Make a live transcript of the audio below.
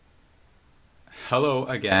Hello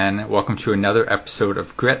again. Welcome to another episode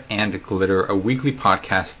of Grit and Glitter, a weekly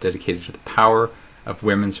podcast dedicated to the power of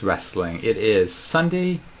women's wrestling. It is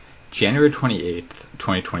Sunday, January 28th,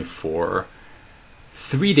 2024.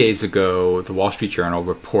 3 days ago, the Wall Street Journal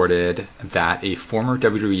reported that a former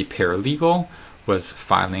WWE paralegal was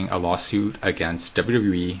filing a lawsuit against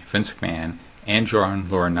WWE, Vince McMahon, and Jordynne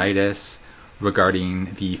Laurinaitis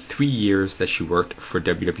regarding the 3 years that she worked for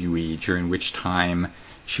WWE, during which time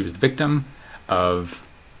she was the victim of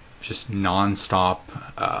just non-stop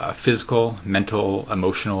physical, mental,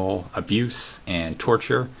 emotional abuse and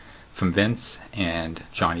torture from Vince and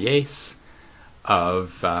Johnny Ace,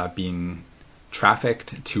 of being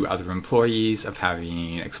trafficked to other employees, of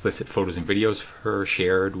having explicit photos and videos of her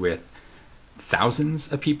shared with thousands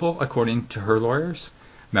of people, according to her lawyers,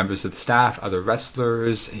 members of the staff, other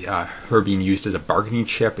wrestlers, her being used as a bargaining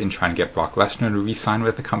chip in trying to get Brock Lesnar to re-sign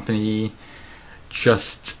with the company.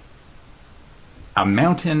 Just a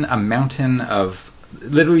mountain of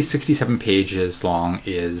literally 67 pages long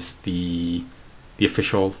is the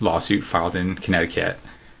official lawsuit filed in Connecticut.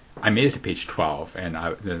 I made it to page 12, and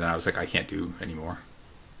then I was like, I can't do anymore.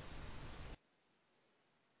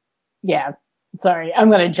 Yeah, sorry. I'm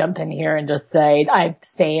going to jump in here and just say, I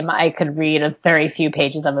could read a very few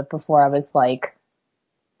pages of it before I was like,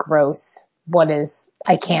 gross.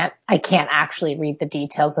 I can't actually read the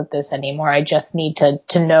details of this anymore. I just need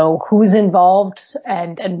to know who's involved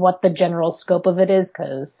and what the general scope of it is,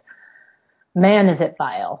 because man, is it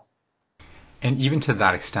vile. And even to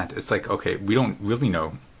that extent, it's like, okay, we don't really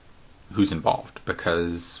know who's involved,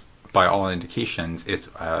 because by all indications, it's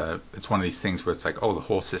one of these things where it's like, oh, the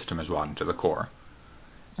whole system is rotten to the core.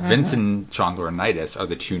 Mm-hmm. Vince and John Laurinaitis are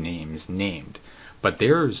the two names named, but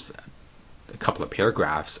there's a couple of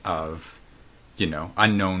paragraphs of,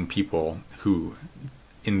 unknown people who,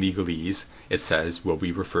 in legalese, it says will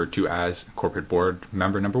be referred to as corporate board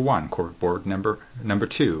member number 1, corporate board member number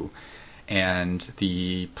 2, and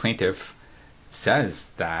the plaintiff says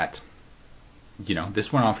that,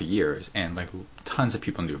 this went on for years, and like tons of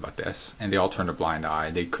people knew about this, and they all turned a blind eye.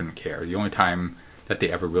 They couldn't care. The only time that they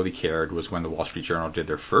ever really cared was when the Wall Street Journal did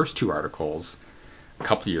their first 2 articles a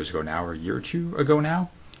couple of years ago now, or a year or 2 ago now.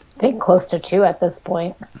 I think close to 2 at this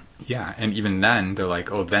point. Yeah, and even then, they're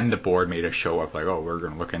like, oh, then the board made a show of like, oh, we're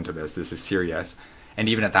going to look into this. This is serious. And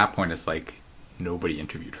even at that point, it's like nobody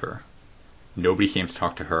interviewed her. Nobody came to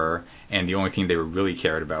talk to her, and the only thing they were really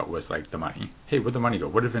cared about was like the money. Hey, where'd the money go?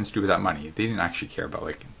 What did Vince do with that money? They didn't actually care about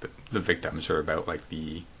like the victims, or about like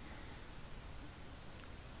the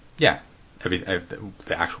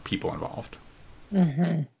actual people involved.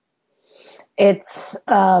 Mm-hmm.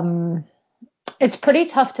 It's pretty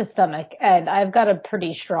tough to stomach, and I've got a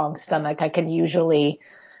pretty strong stomach. I can usually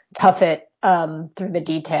tough it through the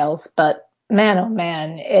details, but man, oh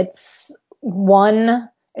man, it's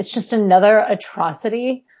just another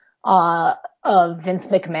atrocity of Vince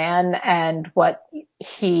McMahon and what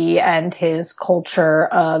he and his culture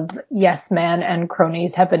of yes men and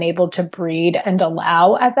cronies have been able to breed and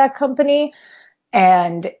allow at that company.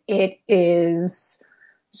 And it is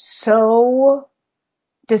so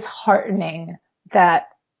disheartening that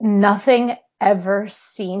nothing ever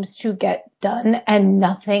seems to get done and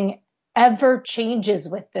nothing ever changes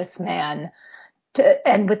with this man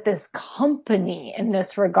and with this company in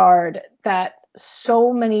this regard, that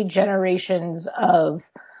so many generations of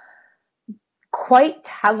quite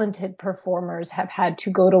talented performers have had to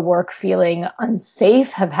go to work feeling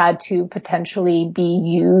unsafe, have had to potentially be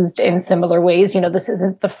used in similar ways. This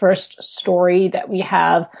isn't the first story that we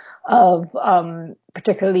have of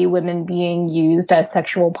particularly women being used as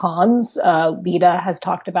sexual pawns. Lita has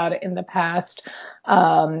talked about it in the past.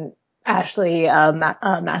 Ashley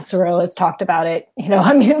Massaro has talked about it.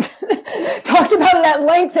 Talked about it at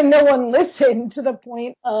length, and no one listened, to the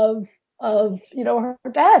point of her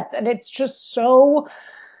death. And it's just so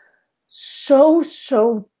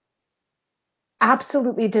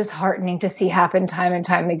absolutely disheartening to see happen time and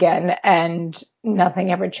time again, and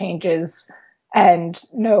nothing ever changes, and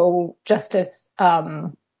no justice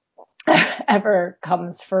ever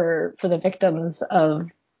comes for the victims of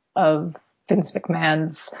Vince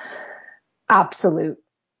McMahon's absolute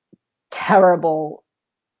terrible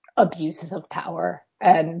abuses of power.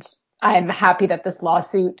 And I'm happy that this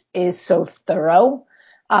lawsuit is so thorough,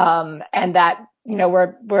 and that,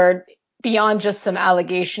 we're beyond just some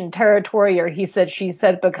allegation territory, or he said, she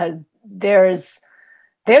said, because there's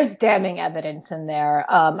damning evidence in there.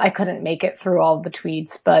 I couldn't make it through all the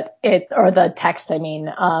tweets, or the text, I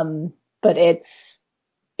mean, but it's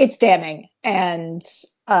damning, and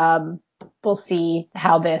we'll see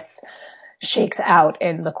how this shakes out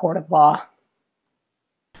in the court of law.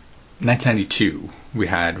 1992, we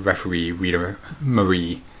had referee Rita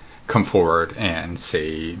Marie come forward and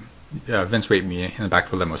say, Vince raped me in the back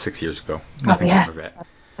of a limo 6 years ago. Nothing came of it.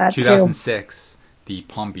 That 2006, the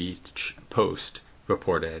Palm Beach Post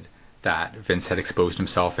reported that Vince had exposed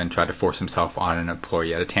himself and tried to force himself on an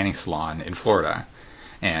employee at a tanning salon in Florida,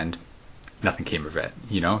 and nothing came of it.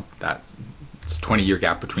 You know, that's a 20-year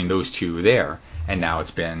gap between those two there, and now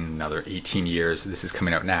it's been another 18 years. This is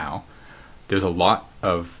coming out now. There's a lot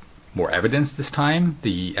of more evidence this time.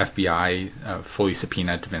 The FBI fully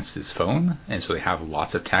subpoenaed Vince's phone, and so they have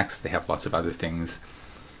lots of texts. They have lots of other things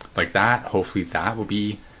like that. Hopefully that will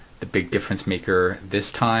be the big difference maker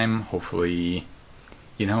this time. Hopefully,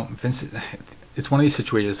 you know, Vince, it's one of these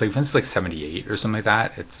situations, like Vince is like 78 or something like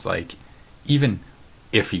that. It's like, even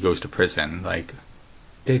if he goes to prison, like,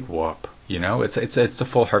 big whoop, you know? It's a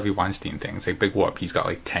full Harvey Weinstein thing. It's like, big whoop. He's got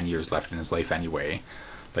like 10 years left in his life anyway.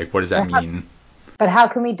 Like, what does that mean? But how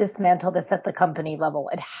can we dismantle this at the company level?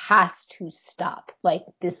 It has to stop. Like,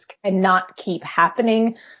 this cannot keep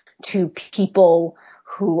happening to people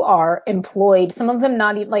who are employed. Some of them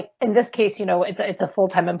not even, like in this case, you know, it's a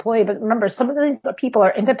full-time employee. But remember, some of these people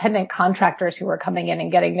are independent contractors who are coming in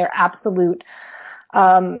and getting their absolute,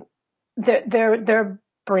 their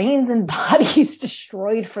brains and bodies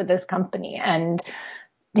destroyed for this company. And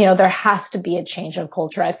you know, there has to be a change of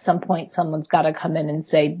culture. At some point, someone's got to come in and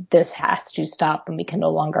say, this has to stop and we can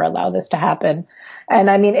no longer allow this to happen. And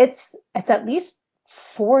I mean, it's at least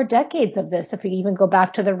 4 decades of this, if we even go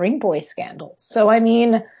back to the Ring Boy scandal. So, I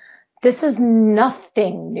mean, this is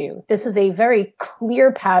nothing new. This is a very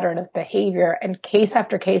clear pattern of behavior, and case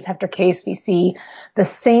after case after case, we see the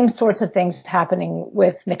same sorts of things happening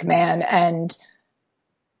with McMahon, and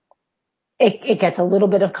it gets a little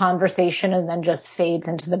bit of conversation and then just fades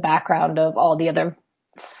into the background of all the other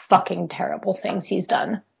fucking terrible things he's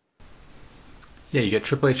done. Yeah, you get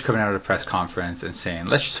Triple H coming out at a press conference and saying,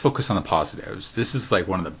 let's just focus on the positives. This is like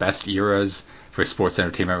one of the best eras for sports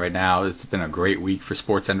entertainment right now. It's been a great week for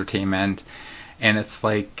sports entertainment. And it's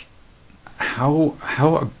like, how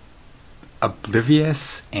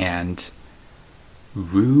oblivious and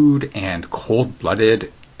rude and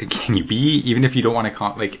cold-blooded can you be, even if you don't want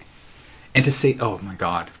to and to say, oh my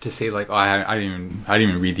God, to say like, oh, I didn't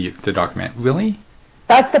even read the document. Really?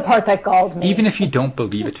 That's the part that galled me. Even if you don't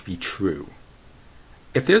believe it to be true,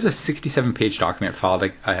 if there's a 67-page document filed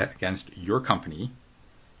against your company,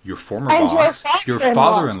 your former boss, your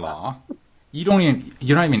father-in-law,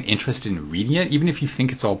 you're not even interested in reading it, even if you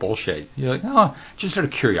think it's all bullshit. You're like, oh, just out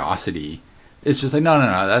of curiosity. It's just like, no,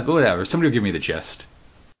 whatever. Somebody will give me the gist.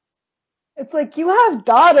 It's like, you have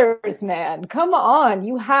daughters, man. Come on.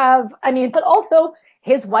 You have, I mean, but also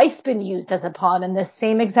his wife's been used as a pawn in the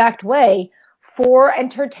same exact way for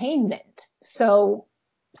entertainment. So,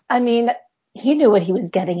 I mean, he knew what he was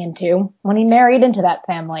getting into when he married into that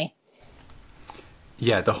family.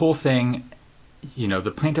 Yeah, the whole thing, you know,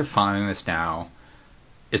 the plaintiff filing this now,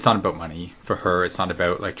 it's not about money for her. It's not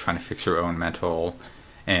about like trying to fix her own mental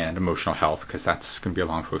and emotional health, because that's going to be a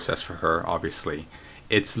long process for her, obviously.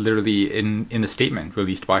 It's literally in the statement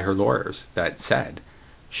released by her lawyers that said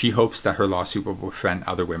she hopes that her lawsuit will prevent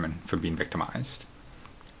other women from being victimized.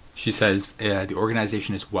 She says the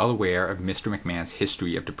organization is well aware of Mr. McMahon's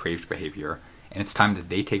history of depraved behavior, and it's time that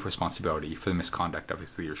they take responsibility for the misconduct of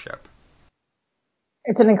his leadership.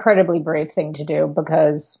 It's an incredibly brave thing to do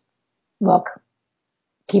because, look,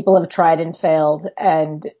 people have tried and failed,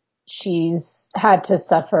 and she's had to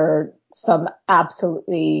suffer some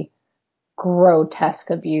absolutely grotesque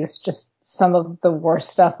abuse, just some of the worst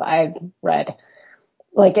stuff I've read.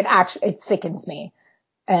 Like, it sickens me.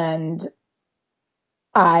 And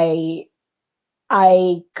I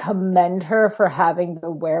commend her for having the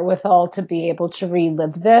wherewithal to be able to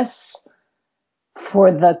relive this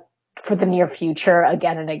for the near future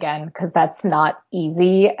again and again, because that's not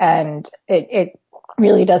easy, and it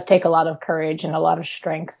really does take a lot of courage and a lot of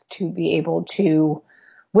strength to be able to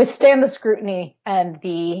withstand the scrutiny and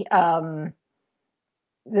the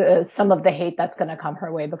some of the hate that's going to come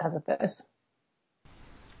her way because of this.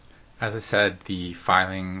 As I said, the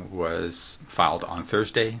filing was filed on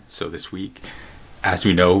Thursday, so this week. As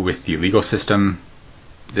we know, with the legal system,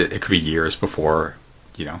 it could be years before,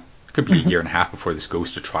 you know, it could be a year and a half before this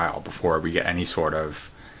goes to trial, before we get any sort of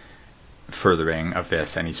furthering of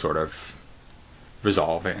this, any sort of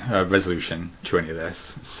resolution to any of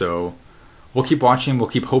this. So we'll keep watching. We'll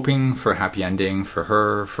keep hoping for a happy ending for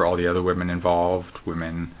her, for all the other women involved,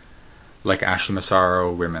 women like Ashley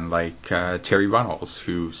Massaro, women like Terry Runnels,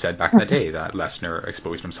 who said back in the day that Lesnar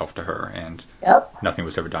exposed himself to her, and nothing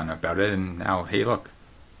was ever done about it. And now, hey, look,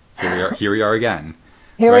 here we are again.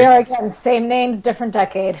 Here we are again. Same names, different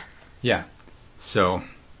decade. Yeah. So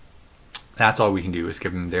that's all we can do is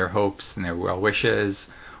give them their hopes and their well wishes.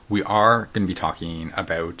 We are going to be talking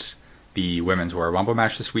about the Women's Royal Rumble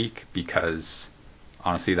match this week because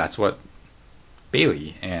honestly, that's what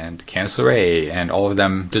Bayley and Candice LeRae and all of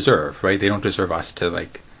them deserve, right? They don't deserve us to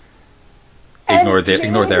like ignore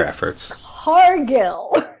their efforts.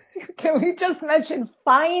 Cargill. Can we just mention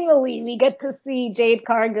finally we get to see Jade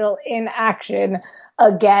Cargill in action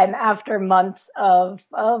again after months of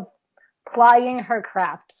plying her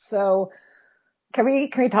craft. So can we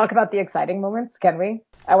talk about the exciting moments? Can we?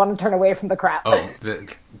 I want to turn away from the crap. Oh,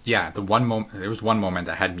 the one moment. There was one moment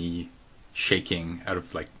that had me shaking out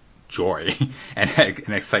of like joy and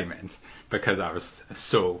excitement because I was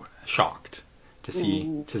so shocked to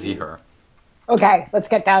see her. Okay, let's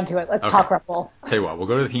get down to it. Let's talk Rumble. Tell you what, we'll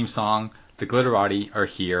go to the theme song. The Glitterati are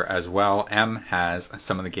here as well. M has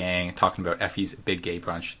some of the gang talking about Effy's Big Gay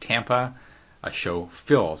Brunch Tampa, a show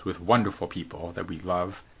filled with wonderful people that we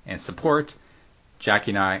love and support.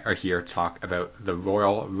 Jackie and I are here to talk about the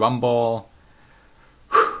Royal Rumble.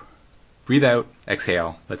 Breathe out,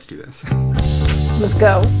 exhale. Let's do this. Let's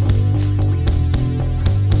go.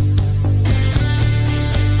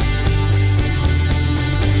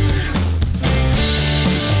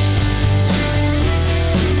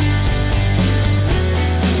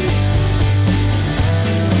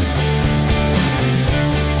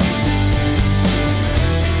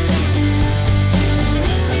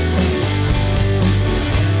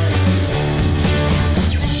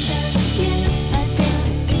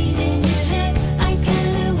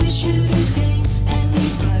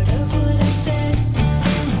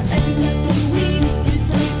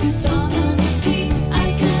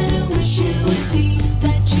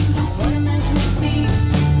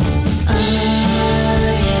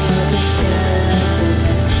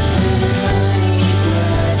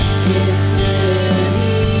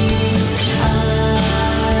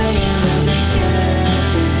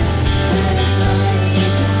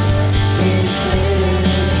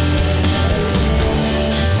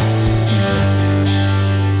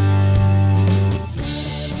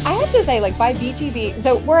 Like by BGB,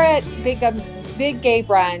 so we're at Big Gay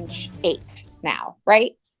Brunch 8 now,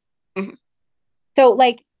 right? Mm-hmm. So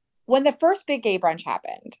like when the first Big Gay Brunch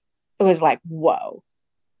happened, it was like, whoa,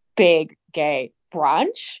 Big Gay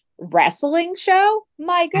Brunch wrestling show,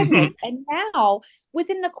 my goodness. And now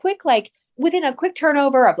within a quick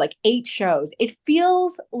turnover of like 8 shows, it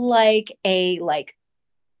feels like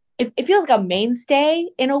it feels like a mainstay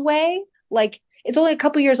in a way. Like it's only a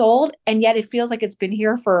couple years old, and yet it feels like it's been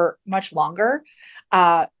here for much longer.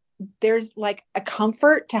 There's like a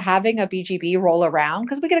comfort to having a BGB roll around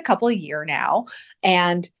because we get a couple a year now,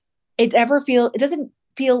 and it doesn't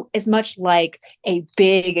feel as much like a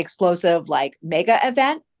big explosive like mega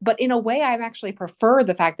event. But in a way, I actually prefer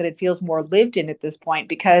the fact that it feels more lived in at this point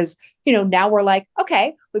because, now we're like,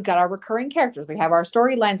 okay, we've got our recurring characters. We have our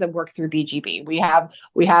storylines that work through BGB. We have,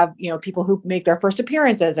 people who make their first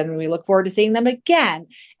appearances and we look forward to seeing them again.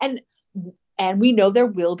 And we know there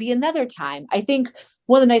will be another time. I think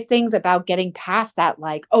one of the nice things about getting past that,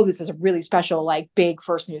 like, oh, this is a really special, like big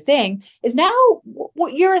first new thing is now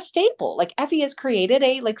you're a staple. Like Effy has created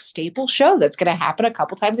a like staple show that's going to happen a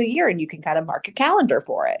couple times a year and you can kind of mark a calendar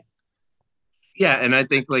for it. Yeah. And I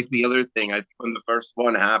think like the other thing, when the first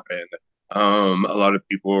one happened, a lot of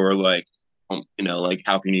people were like, like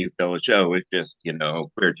how can you fill a show with just,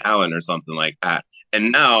 queer talent or something like that.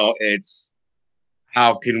 And now it's,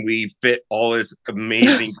 how can we fit all this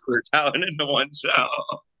amazing queer talent into one show?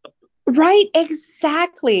 Right.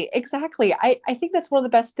 Exactly. I think that's one of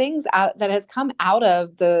the best things that has come out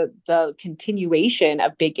of the continuation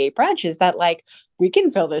of Big Gay Brunch is that like, we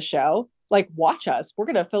can fill this show, like watch us, we're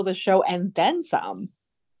going to fill this show and then some.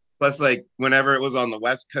 Plus like whenever it was on the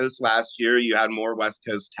West Coast last year, you had more West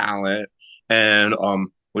Coast talent. And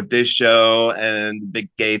with this show and the Big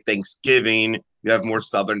Gay Thanksgiving, you have more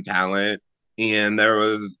Southern talent. And there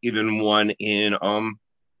was even one in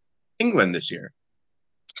England this year.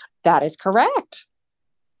 That is correct.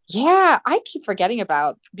 Yeah, I keep forgetting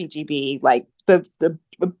about BGB, like the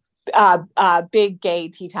Big Gay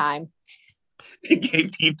Tea Time. Big Gay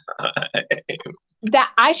Tea Time.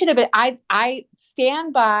 That I should have been. I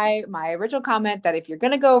stand by my original comment that if you're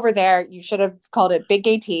gonna go over there, you should have called it Big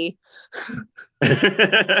Gay Tea.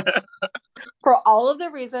 For all of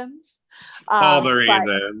the reasons. All the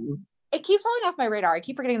reasons. It keeps falling off my radar. I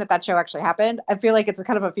keep forgetting that show actually happened. I feel like it's a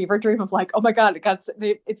kind of a fever dream of like, oh my god,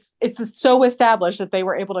 it's so established that they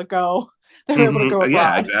were able to go. They were able to go abroad.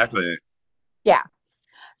 Yeah, exactly. Yeah.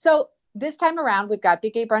 So this time around, we've got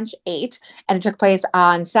Big Gay Brunch 8, and it took place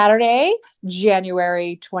on Saturday,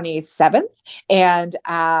 January 27th. And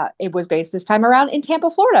it was based this time around in Tampa,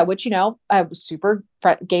 Florida, which, a super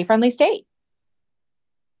gay-friendly state.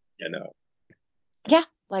 Yeah,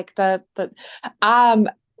 like Florida,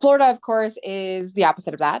 of course, is the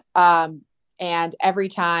opposite of that. And every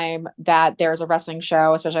time that there's a wrestling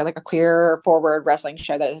show, especially like a queer forward wrestling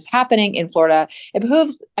show that is happening in Florida, it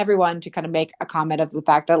behooves everyone to kind of make a comment of the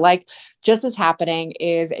fact that like just as happening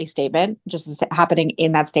is a statement, just as happening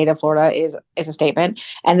in that state of Florida is a statement.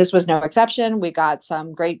 And this was no exception. We got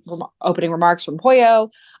some great opening remarks from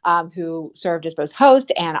Pollo, who served as both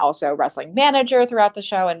host and also wrestling manager throughout the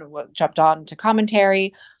show and jumped on to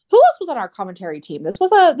commentary. Who else was on our commentary team? This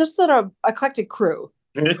was an eclectic crew.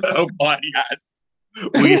 Oh God, yes.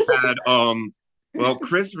 We had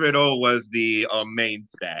Chris Riddle was the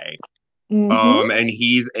mainstay. Mm-hmm. And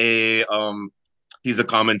he's a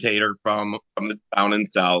commentator from the down in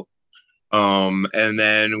South. And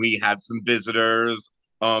then we had some visitors,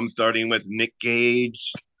 starting with Nick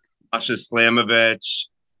Gage, Asha Slamovich,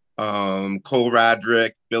 Cole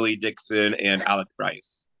Radrick, Billy Dixon, and Alec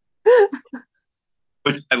Price.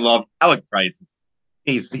 Which I love. Alec Price.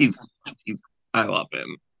 He's I love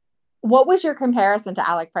him. What was your comparison to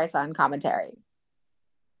Alec Price on commentary?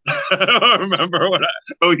 I don't remember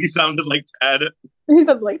he sounded like Ted. He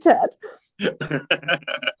sounded like Ted.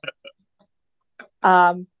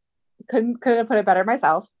 Couldn't have put it better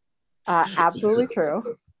myself. Absolutely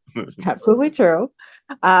true. Absolutely true.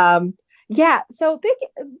 Yeah, so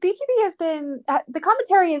BGB has been, the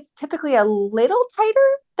commentary is typically a little tighter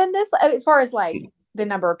than this as far as like the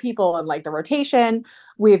number of people and like the rotation.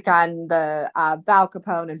 We've gotten the Val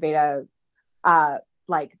Capone and Veda,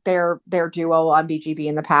 like their duo on BGB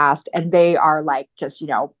in the past, and they are like just,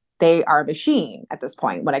 they are a machine at this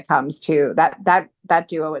point when it comes to that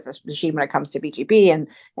duo is a machine when it comes to BGB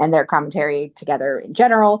and their commentary together in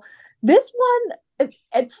general. This one,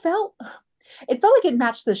 it felt like it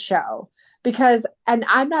matched the show because, and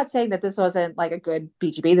I'm not saying that this wasn't like a good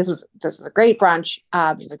BGB. This was a great brunch.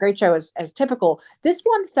 This is a great show as typical. This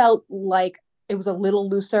one felt like it was a little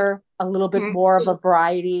looser, a little bit more of a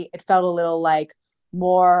variety. It felt a little like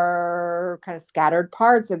more kind of scattered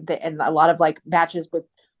parts and a lot of like matches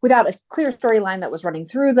without a clear storyline that was running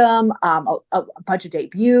through them, a bunch of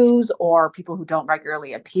debuts or people who don't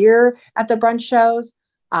regularly appear at the brunch shows.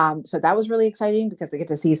 So that was really exciting because we get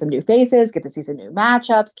to see some new faces, get to see some new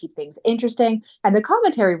matchups, keep things interesting. And the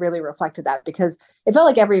commentary really reflected that because it felt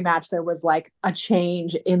like every match there was like a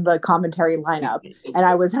change in the commentary lineup. And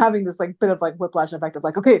I was having this like bit of like whiplash effect of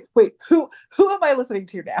like, okay, wait, who am I listening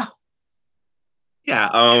to now? Yeah,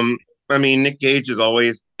 I mean, Nick Gage is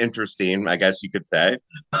always interesting, I guess you could say.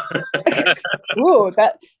 Ooh,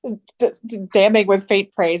 that damning with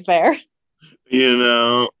faint praise there.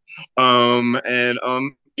 And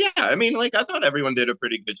yeah, I mean, like I thought everyone did a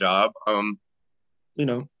pretty good job. Can't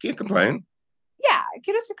complain. Yeah,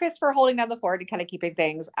 kudos to Chris for holding down the fort and kind of keeping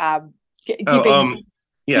things yeah,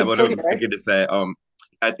 what I was going to say,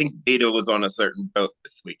 I think Beta was on a certain boat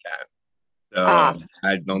this weekend. So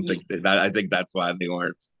I don't think that I think that's why they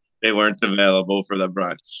weren't available for the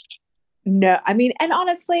brunch. No, I mean, and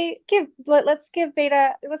honestly, let's give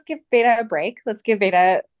Beta a break. Let's give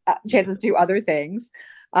Beta chances to do other things.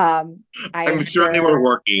 I'm sure they were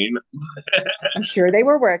working. I'm sure they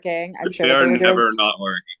were working. I'm sure they they were were never not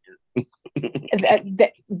working.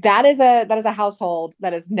 that is a household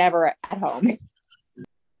that is never at home.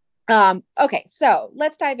 Okay, so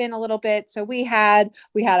let's dive in a little bit. So we had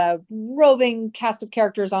a roving cast of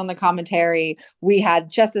characters on the commentary. We had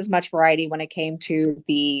just as much variety when it came to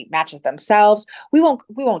the matches themselves. We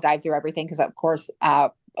won't dive through everything because of course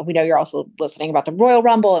we know you're also listening about the Royal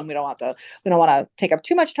Rumble and we don't want to take up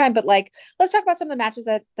too much time, but like let's talk about some of the matches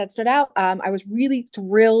that stood out. I was really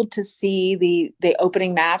thrilled to see the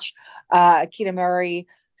opening match, Keita Murray,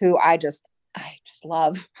 who I just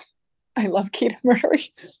love. I love Keita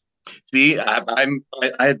Murray. See, I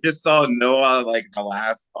just saw Noah like the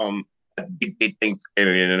last big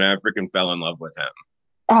Thanksgiving, and I freaking fell in love with him.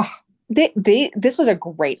 Oh, this was a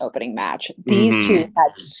great opening match. These two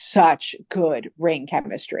had such good ring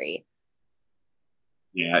chemistry.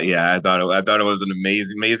 Yeah. I thought it was an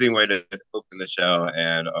amazing way to open the show,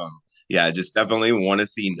 and yeah, just definitely want to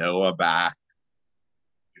see Noah back.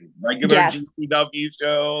 Regular GCW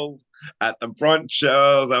shows, at the front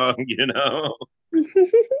shows,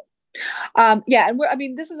 Yeah,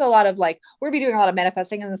 and this is a lot of like we're gonna be doing a lot of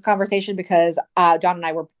manifesting in this conversation because John and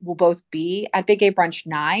I will both be at Big Gay Brunch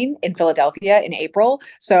 9 in Philadelphia in April.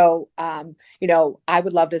 So I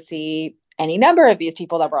would love to see any number of these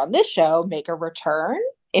people that were on this show make a return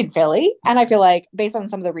in Philly. And I feel like based on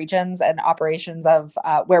some of the regions and operations of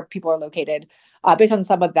where people are located, based on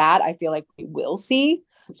some of that, I feel like we will see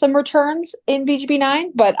some returns in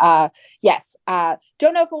BGB9. But yes,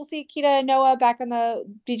 don't know if we'll see Kita and Noah back on the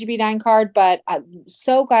BGB9 card, but I'm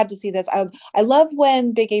so glad to see this. I love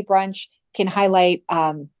when Big A Brunch can highlight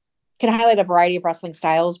a variety of wrestling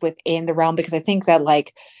styles within the realm, because I think that,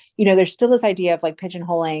 like, there's still this idea of like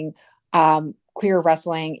pigeonholing queer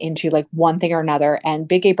wrestling into like one thing or another. And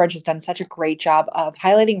Big A Brunch has done such a great job of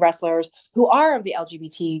highlighting wrestlers who are of the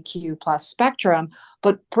LGBTQ plus spectrum,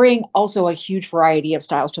 but bring also a huge variety of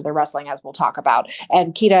styles to their wrestling, as we'll talk about.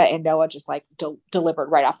 And Kita and Noah just like delivered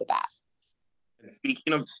right off the bat.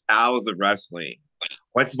 Speaking of styles of wrestling,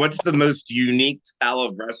 what's the most unique style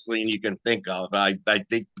of wrestling you can think of? I think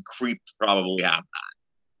the Creeps probably have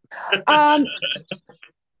that.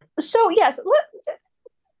 So yes, let's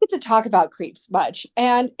get to talk about Creeps much,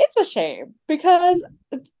 and it's a shame because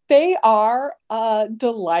they are a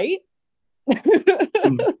delight.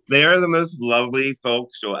 They are the most lovely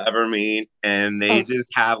folks you'll ever meet, and they just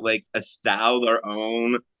have like a style of their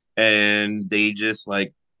own, and they just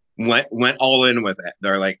like went all in with it.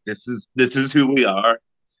 They're like, this is who we are,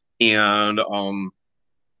 and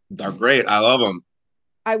they're great. I love them.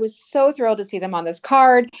 I was so thrilled to see them on this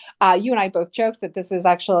card. You and I both joked that this is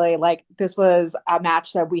actually like, this was a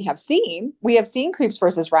match that we have seen. We have seen Creeps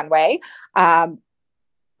versus Runway. Wait,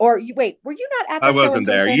 were you not at that I show? wasn't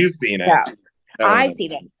there. You've seen it. Yeah, I've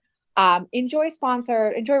seen it. Enjoy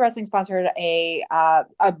Wrestling sponsored a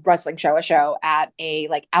wrestling show, at a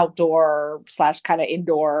like outdoor / kind of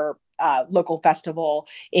indoor local festival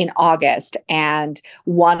in August. And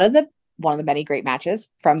one of the many great matches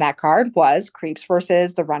from that card was Creeps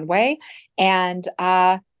versus the Runway. And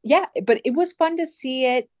yeah, but it was fun to see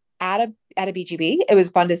it at a BGB. It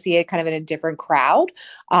was fun to see it kind of in a different crowd.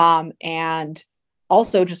 And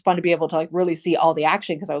also just fun to be able to like really see all the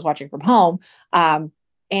action because I was watching from home.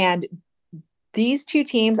 And these two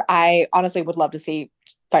teams, I honestly would love to see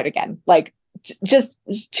fight again. Like just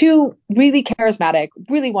two really charismatic,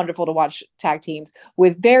 really wonderful to watch tag teams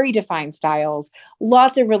with very defined styles.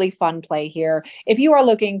 Lots of really fun play here. If you are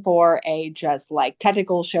looking for a just like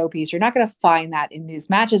technical showpiece, you're not going to find that in these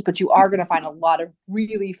matches, but you are going to find a lot of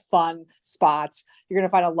really fun spots. You're going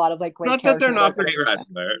to find a lot of like great. Not that they're not great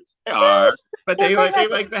wrestlers, they are, but they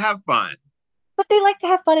like to have fun. But they like to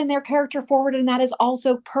have fun in their character forward, and that is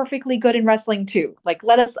also perfectly good in wrestling too. Like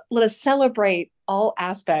let us celebrate all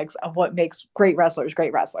aspects of what makes great wrestlers.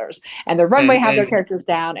 And the Runway have their characters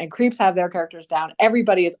down, and Creeps have their characters down.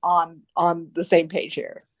 Everybody is on the same page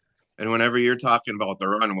here. And whenever you're talking about the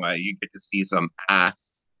Runway, you get to see some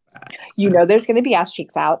ass. There's going to be ass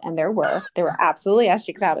cheeks out, and there were absolutely ass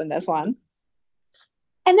cheeks out in this one.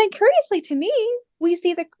 And then curiously to me, we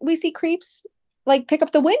see Creeps like pick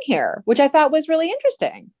up the win here, which I thought was really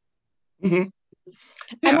interesting. Mm-hmm.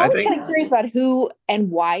 Yeah, I'm always kind of curious about who and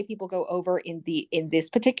why people go over in this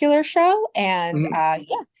particular show. And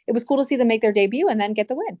yeah, it was cool to see them make their debut and then get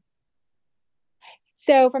the win.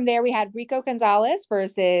 So from there, we had Rico Gonzalez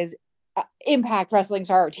versus Impact Wrestling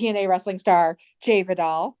star, or TNA Wrestling star, Jade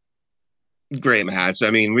Vidal. Great match.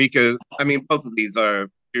 Both of these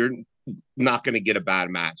you're not going to get a bad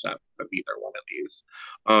match out of either one of these.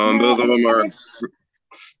 Both of them are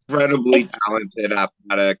incredibly talented,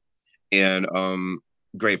 athletic, and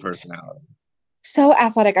great personality. So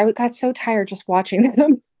athletic. I got so tired just watching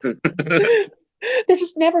them. They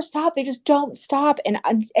just never stop. They just don't stop.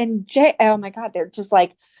 And Jay, oh my God, they're just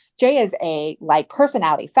like, Jay is a like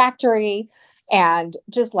personality factory, and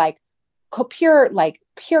just like pure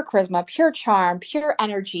charisma, pure charm, pure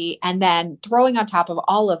energy, and then throwing on top of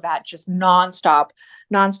all of that, just nonstop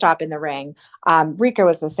in the ring. Rico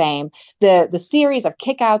is the same. The series of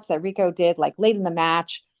kickouts that Rico did like late in the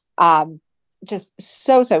match, just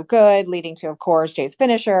so good, leading to, of course, Jay's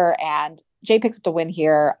finisher, and Jay picks up the win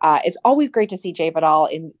here. It's always great to see Jay Vidal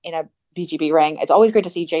in a BGB ring. It's always great to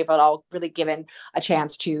see Jay Vidal really given a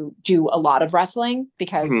chance to do a lot of wrestling,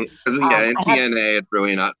 because in TNA it's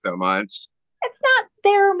really not so much. It's not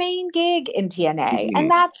their main gig in TNA,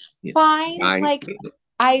 and that's fine. Like,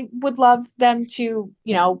 I would love them to,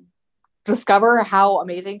 discover how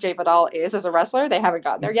amazing Jay Vidal is as a wrestler. They haven't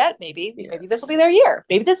gotten there yet. Maybe this will be their year.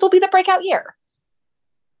 Maybe this will be the breakout year.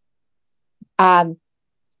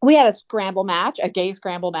 We had a scramble match, a gay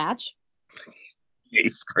scramble match. Gay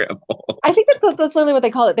scramble. I think that's literally what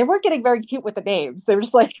they call it. They weren't getting very cute with the names. They were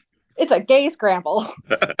just like, it's a gay scramble.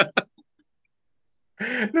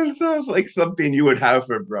 That sounds like something you would have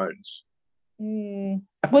for brunch.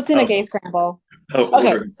 What's in a gay scramble?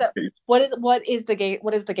 Okay, so what is the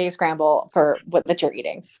gay scramble for what that you're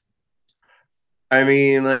eating? I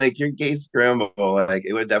mean, like your gay scramble, like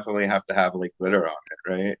it would definitely have to have like glitter on it,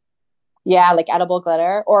 right? Yeah, like edible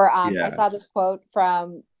glitter. Or I Yeah. saw this quote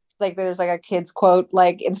from like there's like a kid's quote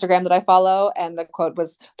like Instagram that I follow, and the quote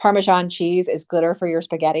was Parmesan cheese is glitter for your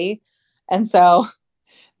spaghetti. And so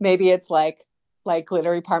maybe it's like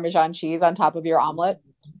glittery Parmesan cheese on top of your omelet.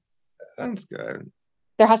 That sounds good.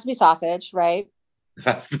 There has to be sausage, right? It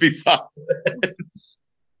has to be sausage.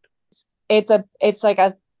 It's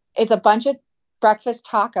a bunch of breakfast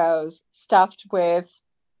tacos stuffed with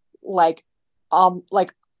like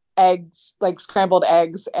like eggs, like scrambled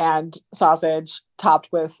eggs and sausage topped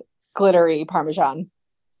with glittery Parmesan.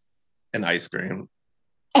 And ice cream.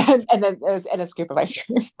 And then and a scoop of ice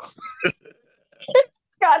cream.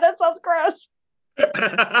 God, that sounds gross.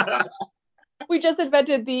 We just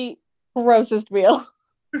invented the grossest meal.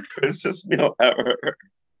 Christmas meal ever.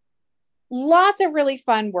 Lots of really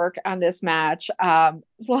fun work on this match.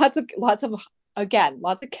 Lots of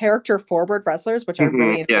character forward wrestlers, which I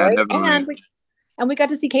really Yeah, enjoyed. definitely. And we got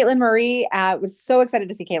to see Caitlin Marie. Was so excited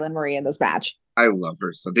to see Caitlin Marie in this match. I love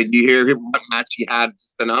her. So did you hear what match she had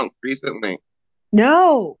just announced recently?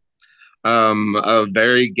 No. A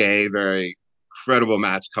very gay, very incredible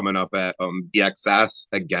match coming up at BXS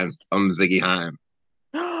against Ziggy Heim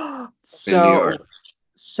in New So York.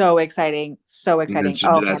 so exciting. So exciting.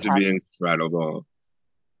 Oh, That should be fantastic. incredible.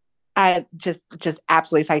 I just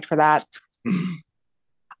absolutely psyched for that.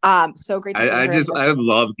 So great to see her in this. I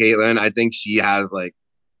love Caitlyn. I think she has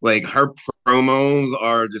her promos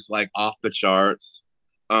are just like off the charts.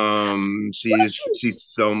 She's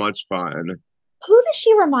so much fun. Who does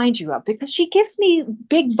she remind you of? Because she gives me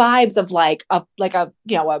big vibes of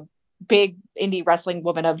a big indie wrestling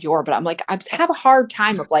woman of yore, but I'm like I have a hard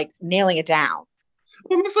time of like nailing it down.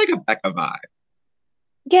 Almost like a Becca vibe,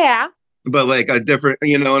 Yeah, but like a different,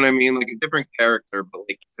 you know what I mean? Like a different character, but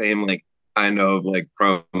like same like kind of like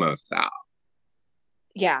promo style.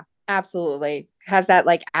 yeah, absolutely. Has that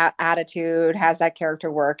like attitude, has that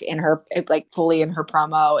character work in her like fully in her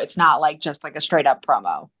promo. It's not like just like a straight up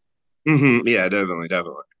promo. Yeah, definitely,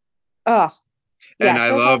 definitely. Oh, And yeah, I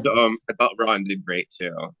so loved fun. I thought Ron did great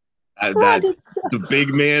too. Ron That did the big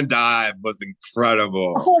man dive was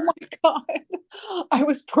incredible. Oh my God. I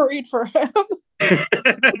was worried for him.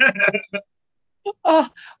 Oh,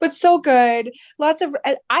 but so good. Lots of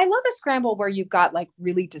I love a scramble where you've got like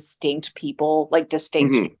really distinct people, like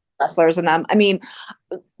distinct Mhm. wrestlers in them. I mean,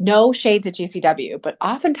 no shade to GCW, but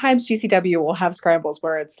oftentimes GCW will have scrambles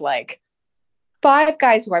where it's like five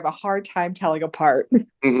guys who I have a hard time telling apart.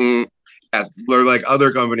 Mhm. Yes, or like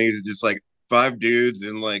other companies, it's just like five dudes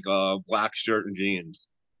in like a black shirt and jeans.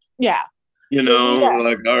 Yeah. You know, Yeah.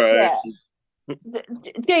 like all right. Yeah.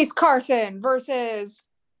 Jace Carson versus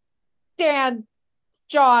Dan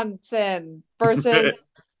Johnson versus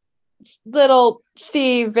little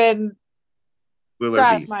Steve and Willerby.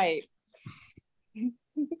 Grassmite.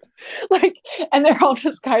 Like, and they're all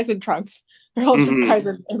just guys in trunks. They're all just Hmm. guys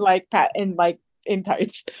in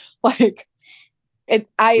tights. Like it.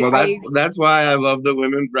 I. Well, I. that's why I love the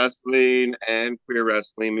women's wrestling and queer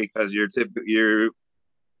wrestling because you're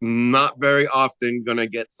not very often gonna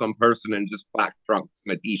get some person in just black trunks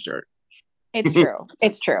and a t-shirt. It's true.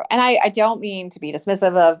 It's true. And I don't mean to be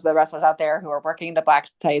dismissive of the wrestlers out there who are working the black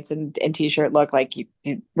tights and t-shirt look. Like you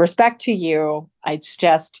respect to you. It's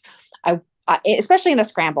just especially in a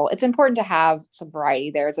scramble, it's important to have some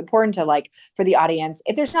variety there. It's important to like for the audience.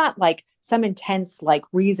 If there's not like some intense like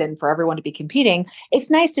reason for everyone to be competing, it's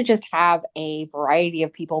nice to just have a variety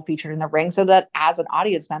of people featured in the ring so that as an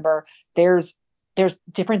audience member, there's there's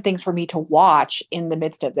different things for me to watch in the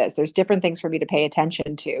midst of this. There's different things for me to pay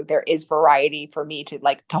attention to. There is variety for me to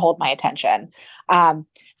like to hold my attention.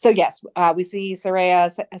 So yes, we see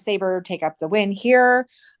Saraya Saber take up the win here.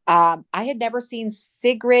 I had never seen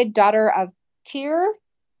Sigrid, daughter of Tyr.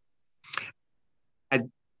 I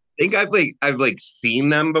think I've like seen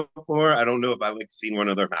them before. I don't know if I've like seen one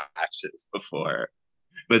of their matches before,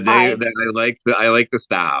 but I I like the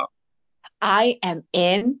style. I am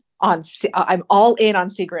in on I'm all in on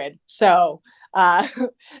Sigrid. So uh,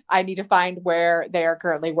 I need to find where they are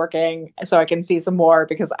currently working so I can see some more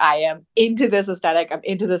because I am into this aesthetic. I'm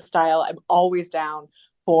into this style. I'm always down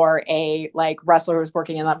for a like wrestler who's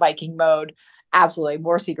working in that Viking mode. Absolutely.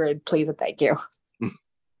 More Sigrid, please and thank you.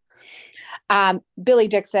 Billy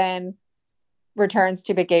Dixon returns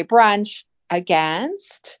to Big Gay Brunch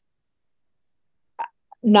against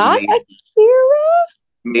not Maid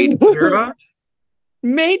Maid Akira. Kira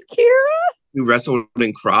Maid Kira? who wrestled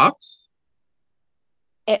in Crocs.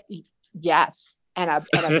 It, yes, and a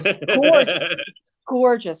gorgeous,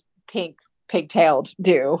 gorgeous pink pigtailed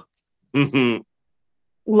do. Mhm.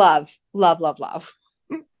 Love, love, love, love.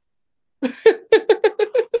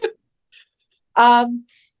 Um,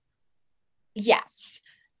 yes.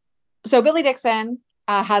 So Billy Dixon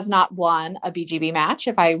has not won a BGB match,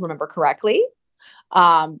 if I remember correctly.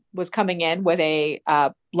 Was coming in with a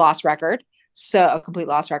loss record, so a complete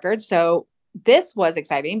loss record. So this was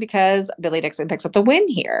exciting because Billy Dixon picks up the win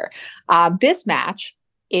here. This match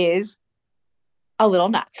is a little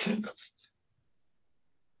nuts.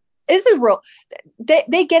 This is real.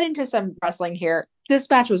 They get into some wrestling here. This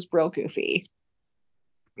match was real goofy.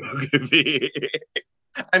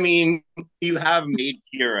 I mean, you have made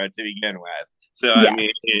Kira to begin with, so I Yeah, mean,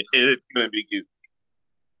 it's going to be good,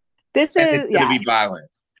 this and it's is going to yeah. be violent.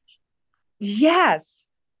 Yes,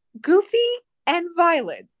 goofy and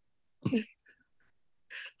violent.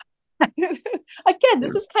 Again,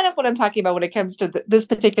 this is kind of what I'm talking about when it comes to this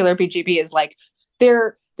particular BGB is like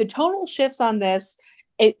the tonal shifts on this.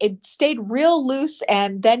 It stayed real loose,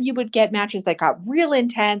 and then you would get matches that got real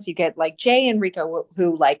intense. You get like Jay and Rico,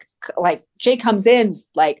 who like Jay comes in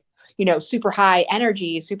like super high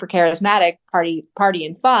energy, super charismatic, party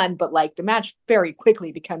and fun, but like the match very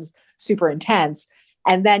quickly becomes super intense.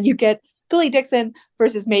 And then you get Billy Dixon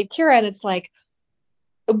versus Maid Kira, and it's like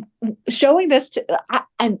showing this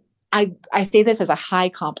and I say this as a high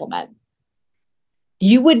compliment.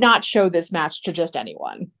 You would not show this match to just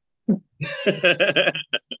anyone.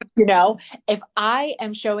 If I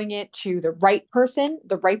am showing it to the right person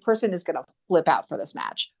is going to flip out for this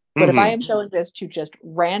match. But if I Hmm. am showing this to just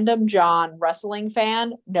random John wrestling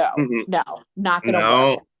fan, no, Hmm. no, not going to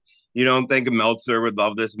work. No, you don't think Meltzer would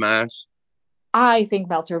love this match? I think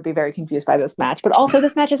Meltzer would be very confused by this match, but also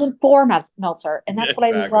this match isn't for Meltzer, and that's what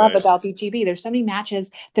I love Exactly. about BGB. There's so many matches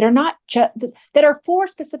that are not just that are for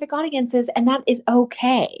specific audiences, and that is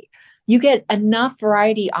okay. You get enough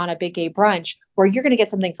variety on a big gay brunch where you're going to get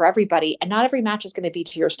something for everybody, and not every match is going to be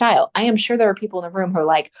to your style. I am sure there are people in the room who are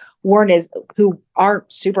like who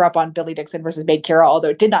aren't super up on Billy Dixon versus Maid Kira, although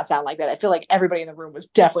it did not sound like that. I feel like everybody in the room was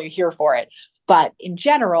definitely here for it. But in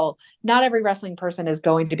general, not every wrestling person is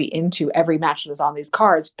going to be into every match that is on these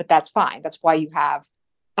cards, but that's fine. That's why you have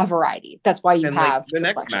a variety. That's why you And like have the the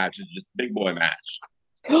next selection. match is just big boy match.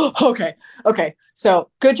 Okay. Okay.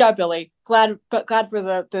 So good job, Billy. Glad for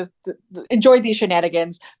enjoyed these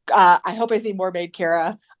shenanigans. I hope I see more Maid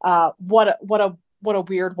Kira. What a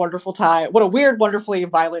weird, wonderful time. What a weird, wonderfully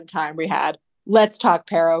violent time we had. Let's talk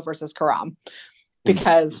Parrow versus Karam.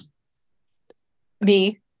 Because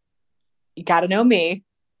me, you gotta know me.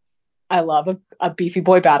 I love a beefy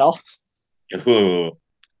boy battle. Ooh.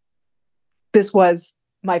 This was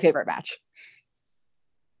my favorite match.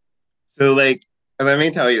 So like, let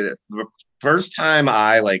me tell you this: the first time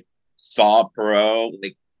I like saw Pro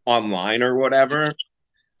like online or whatever,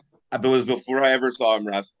 it was before I ever saw him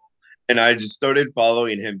wrestle. And I just started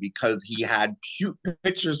following him because he had cute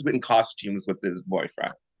pictures in costumes with his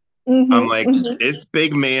boyfriend. I'm Mm-hmm, like, mm-hmm. this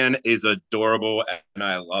big man is adorable and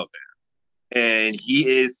I love him. And he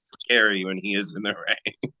is scary when he is in the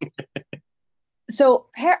ring. So,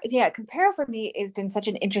 yeah, because Parrow for me has been such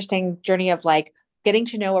an interesting journey of like getting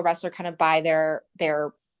to know a wrestler kind of by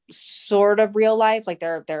their sort of real life, like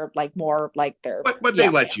they're like more like their But they yeah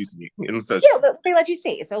let you see. And so yeah they let you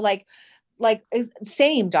see. So like is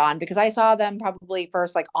same Dawn because I saw them probably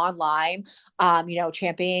first like online,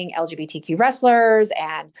 championing LGBTQ wrestlers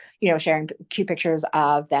and sharing cute pictures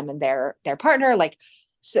of them and their partner, like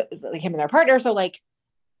so like him and their partner. So like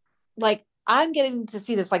I'm getting to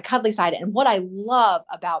see this like cuddly side. And what I love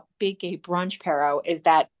about Big Gay Brunch Parrow is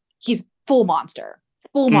that he's full monster,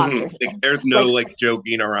 full monster. like there's no Like, like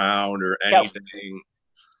joking around or no, anything.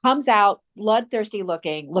 comes out bloodthirsty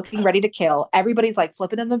looking ready to kill. Everybody's like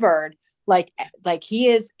flipping in the bird. Like he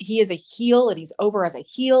is a heel and he's over as a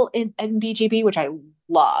heel in BGB, which I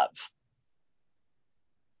love.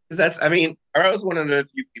 Because that's, I mean, Arrow's one of the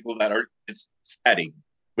few people that are just steady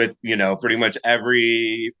with, pretty much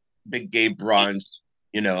every big gay brunch,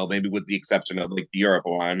 maybe with the exception of like the Europe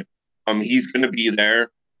one. He's gonna be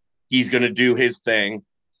there. He's gonna do his thing.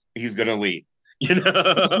 He's gonna leave. You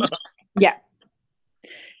know. Yeah,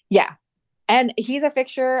 yeah. And he's a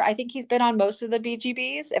fixture. I think he's been on most of the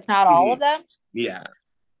BGBs, if not all of Mhm. them. Yeah.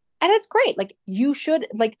 And it's great. Like you should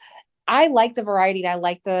like I like the variety and I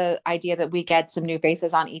like the idea that we get some new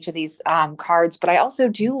faces on each of these cards, but I also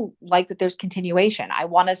do like that there's continuation. I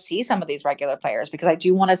want to see some of these regular players because I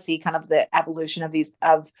do want to see kind of the evolution of these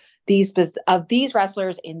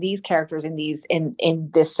wrestlers in these characters in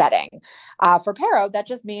this setting. For Parrow, that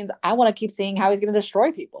just means I want to keep seeing how he's going to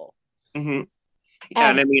destroy people. Hmm. Yeah,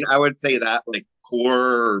 and And I mean, I would say that like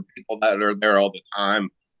core people that are there all the time,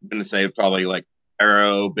 I'm gonna say probably like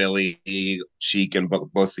Parrow, Bayley, Sheik, and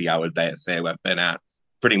BUSSY, I would say I've been at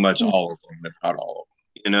pretty much all of them, if not all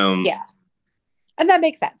of them. Yeah. And that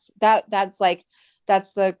makes sense. That's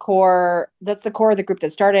the core of the group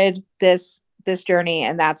that started this journey,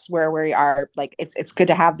 and that's where we are. Like it's good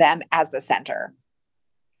to have them as the center.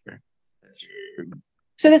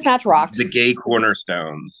 So this match rocked. The gay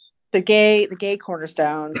cornerstones. The gay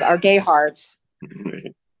cornerstones, our gay hearts.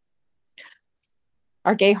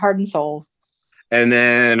 Our gay heart and soul. And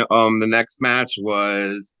then the next match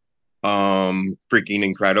was freaking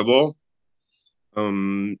incredible.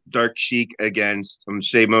 Dark Sheik against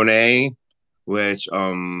Shea Monet, which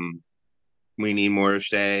we need more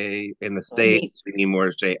Shea in the States. We need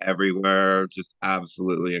more Shea everywhere. Just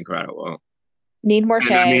absolutely incredible. Need more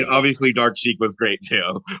Shea. I mean, obviously Dark Sheik was great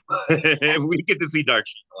too. We get to see Dark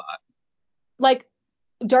Sheik a lot. Like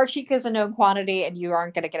Dark Sheik is a known quantity, and you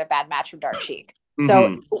aren't going to get a bad match from Dark Sheik.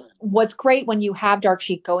 So what's great when you have Dark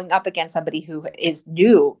Sheik going up against somebody who is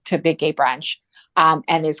new to Big Gay Brunch,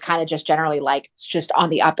 and is kind of just generally like just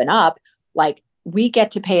on the up and up, like we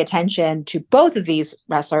get to pay attention to both of these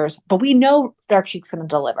wrestlers, but we know Dark Sheik's going to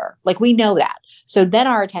deliver. Like we know that. So then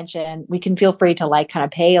our attention, we can feel free to like kind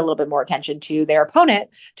of pay a little bit more attention to their opponent,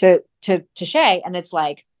 to Shea, and it's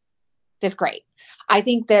like, that's great. I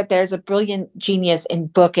think that there's a brilliant genius in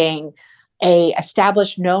booking a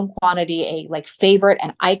established known quantity, a like favorite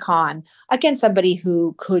and icon against somebody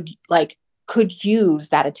who could use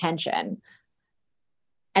that attention.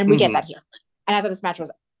 And we get that here. And I thought this match was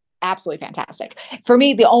absolutely fantastic. For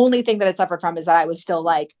me, the only thing that it suffered from is that I was still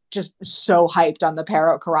like just so hyped on the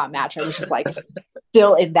Parrow Karat match. I was just like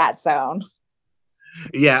still in that zone.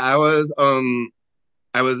 Yeah, I was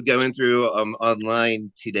going through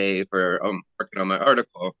online today for working on my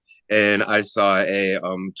article, and I saw a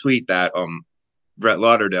tweet that Brett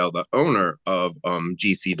Lauderdale, the owner of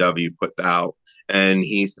GCW, put out, and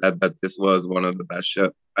he said that this was one of the best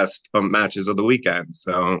matches of the weekend.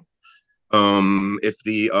 So if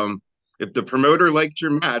the promoter liked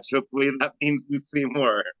your match, hopefully that means we see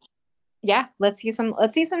more. Yeah, let's see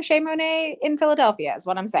some Shea Monet in Philadelphia is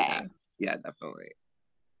what I'm saying. Yeah, definitely.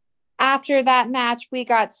 After that match, we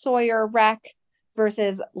got Sawyer Wreck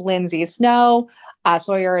versus Lindsay Snow.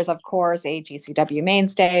 Sawyer is, of course, a GCW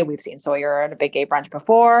mainstay. We've seen Sawyer at a Big Gay Brunch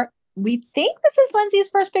before. We think this is Lindsay's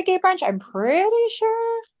first Big Gay Brunch. I'm pretty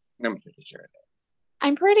sure. I'm pretty sure it is.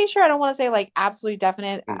 I'm pretty sure. I don't want to say like absolutely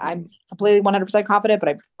definite. I'm completely 100% confident,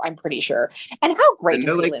 but I'm pretty sure. And how great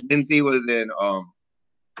to see Lindsay was in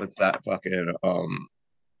what's that fucking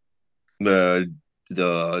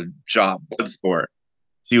the job Bloodsport.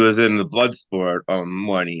 She was in the Bloodsport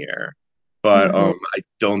 1 year, but I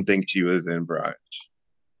don't think she was in Brunch.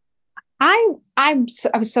 I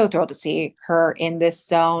was so thrilled to see her in this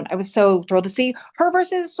zone. I was so thrilled to see her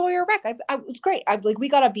versus Sawyer Wreck. It was great. We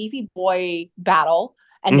got a beefy boy battle,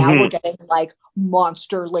 and now we're getting like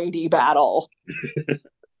monster lady battle.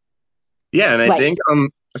 Yeah, and I think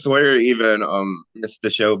Sawyer even missed the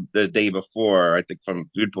show the day before, I think from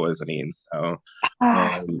food poisoning. So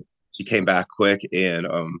she came back quick, and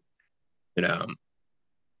you know,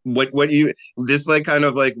 what you just like kind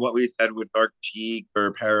of like what we said with Dark Sheik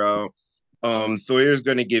or Parrow. Sawyer's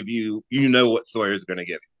gonna give you, what Sawyer's gonna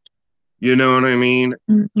give you. You know what I mean?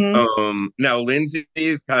 Now Lindsay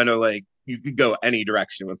is kind of like, you could go any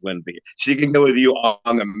direction with Lindsay. She can go with you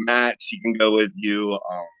on the mat. She can go with you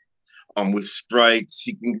with strikes.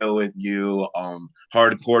 She can go with you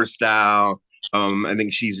hardcore style. I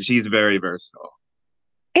think she's very versatile.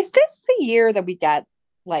 Is this the year that we get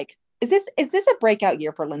like? Is this a breakout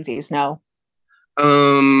year for Lindsay Snow?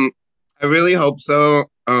 I really hope so.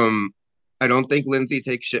 I don't think Lindsay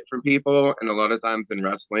takes shit from people, and a lot of times in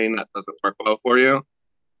wrestling that doesn't work well for you.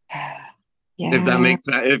 Yeah. If that makes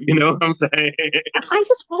sense, if you know what I'm saying. I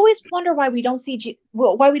just always wonder why we don't see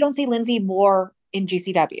Lindsay more in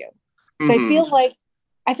GCW. So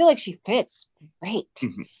I feel like she fits great.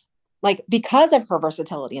 Like because of her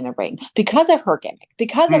versatility in the ring, because of her gimmick,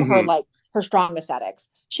 because of her like her strong aesthetics,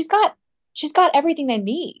 she's got everything they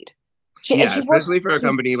need. Especially for a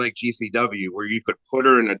company like GCW, where you could put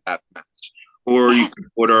her in a death match, or you could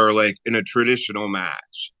put her like in a traditional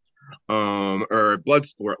match, or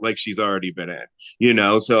Bloodsport, like she's already been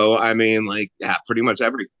in. So I mean, like, yeah, pretty much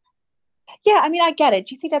everything. Yeah, I mean, I get it.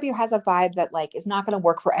 GCW has a vibe that like is not going to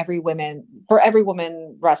work for every woman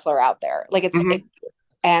wrestler out there. Like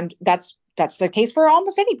and that's the case for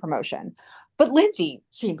almost any promotion. But Lindsay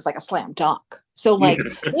seems like a slam dunk. So like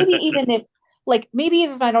maybe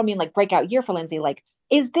if I don't mean like breakout year for Lindsay, like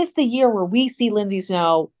is this the year where we see Lindsay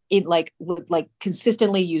Snow like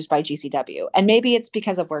consistently used by GCW. And maybe it's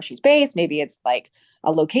because of where she's based, maybe it's like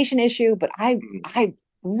a location issue, but I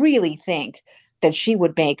really think that she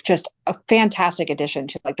would make just a fantastic addition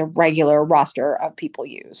to like the regular roster of people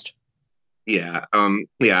used. Yeah.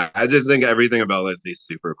 Yeah. I just think everything about Lindsay's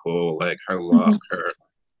super cool. Like her look,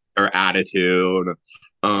 her attitude.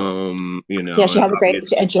 Yeah, she And has a great,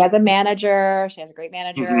 obviously. and she has a manager. She has a great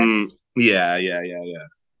manager. Yeah.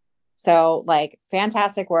 So like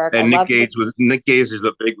fantastic work. I And love Nick Gage is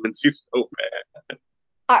a big Lindsay Snow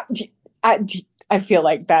fan. I feel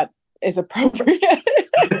like that is appropriate. I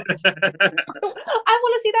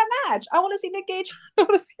want to see that match. I want to see Nick Gage. I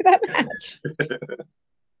want to see that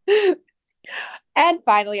match. And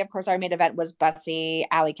finally, of course, our main event was Bussy,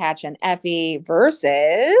 Alley Catch, and Effy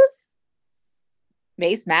versus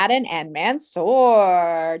Mace Madden and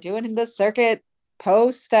Mansoor doing the circuit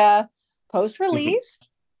post release,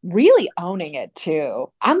 really owning it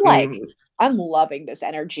too. I'm loving this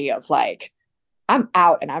energy of like, I'm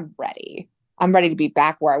out and I'm ready. I'm ready to be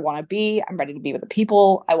back where I want to be. I'm ready to be with the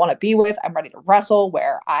people I want to be with. I'm ready to wrestle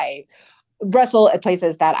where I wrestle at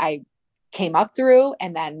places that I came up through,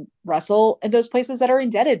 and then wrestle in those places that are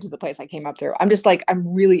indebted to the place I came up through. I'm just like,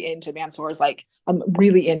 I'm really into Mansoor's, like, I'm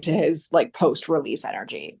really into his like post-release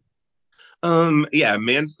energy. Yeah,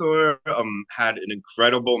 Mansoor had an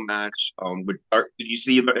incredible match with Dark. Did you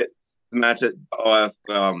see the match at Dark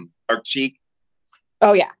Cheek?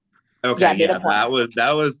 Oh yeah. Okay, yeah, that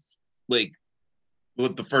was like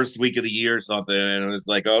with the first week of the year or something, and it was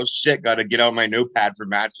like, oh shit, gotta get out my notepad for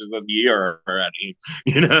matches of the year already,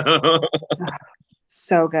 you know?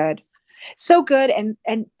 So good. So good,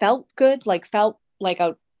 and felt good, like felt like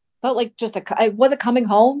just it was a coming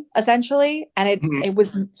home essentially, and it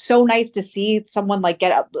was so nice to see someone like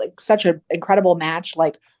get up like such an incredible match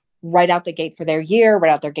like right out the gate for their year,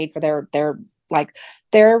 right out their gate for their like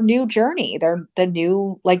their new journey, the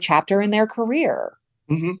new like chapter in their career.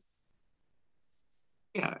 Mm-hmm.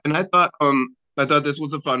 Yeah, and I thought this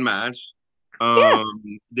was a fun match. Yeah.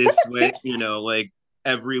 This went, like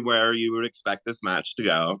everywhere you would expect this match to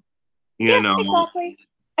go. You Yeah, know. exactly.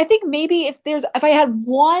 I think maybe if I had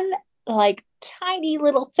one like tiny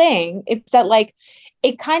little thing, it's that like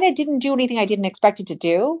it kind of didn't do anything I didn't expect it to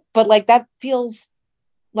do, but like that feels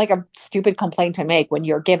like a stupid complaint to make when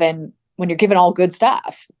you're given all good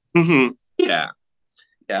stuff. Mm-hmm. Yeah.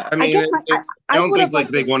 I I mean, guess I I don't would think have like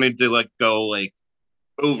liked they it. wanted to like go like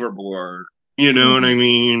overboard. You know what I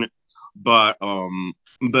mean? But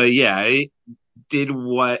yeah, it did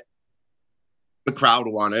what the crowd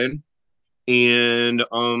wanted, and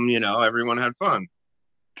everyone had fun.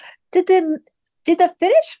 Did the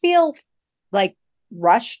finish feel like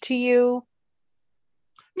rushed to you?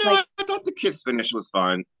 No, Like, I thought the kiss finish was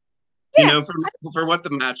fun. yeah, For what the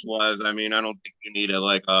match was, I mean, I don't think you needed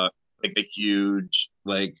like a huge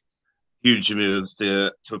moves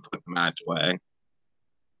to put the match away.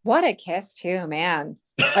 what a kiss too, man.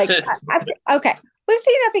 Like, okay, we've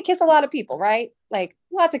seen Effie kiss a lot of people, right? Like,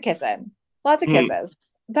 lots of kissing, lots of kisses.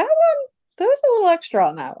 That one, there was a little extra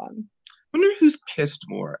on that one. I wonder who's kissed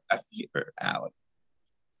more, Effie or Alex.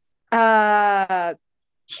 Uh,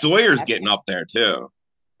 Sawyer's getting up there too.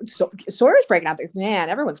 Sawyer's breaking out there. Man,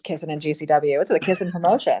 everyone's kissing in GCW. It's a kissing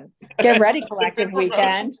promotion. Get ready, collective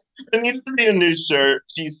weekend. There needs to be a new shirt.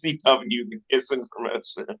 GCW, the kissing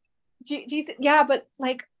promotion. Yeah, but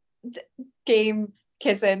like game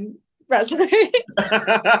kissing wrestling.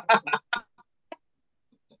 I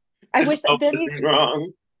wish that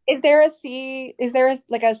wrong. Is there a C? Is there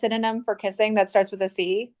like a synonym for kissing that starts with a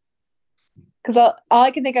C? Because all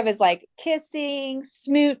I can think of is like kissing,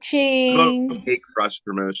 smooching, Big crush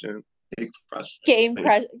promotion. Big crush. game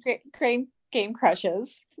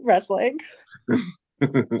crushes wrestling.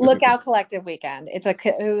 Look out, collective weekend. It's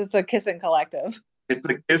a kissing collective. It's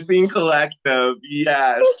a kissing collective.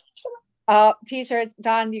 Yes. T-shirts.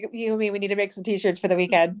 Don, you and me, we need to make some T-shirts for the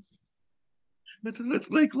weekend. With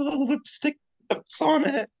like little lipstick lips on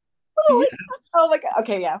it. Oh my god.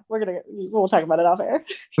 Okay, yeah, we'll talk about it off air.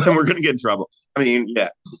 And we're gonna get in trouble. I mean, yeah.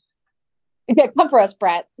 Yeah, come for us,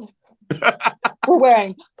 Brett. We're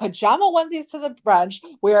wearing pajama onesies to the brunch.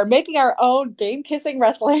 We are making our own game kissing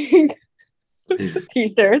wrestling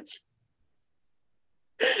T-shirts.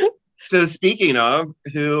 So speaking of,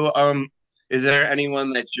 who is there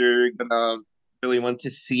anyone that you're gonna really want to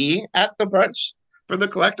see at the brunch for the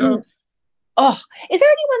collective? Oh, is there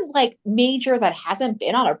anyone like major that hasn't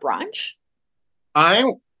been on a brunch? I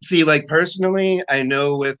see, like personally, I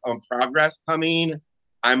know with Progress coming,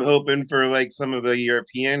 I'm hoping for like some of the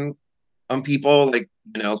European people, like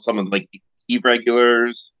some of like the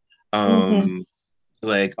regulars.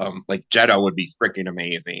 like Jeddah would be freaking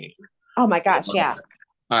amazing. Oh my gosh, yeah.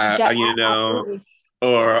 You know, Absolutely.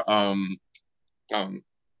 or um,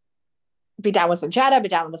 Be down with some Jetta, be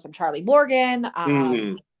down with some Charlie Morgan.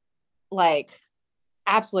 mhm, Like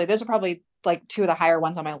absolutely. Those are probably like two of the higher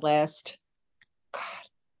ones on my list.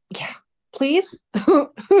 God, yeah. Please.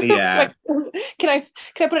 yeah. Can I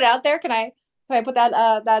put it out there? Can I put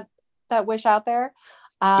that wish out there?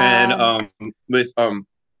 And Um, with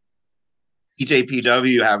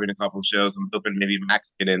TJPW having a couple shows, I'm hoping maybe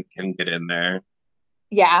Max can get in there.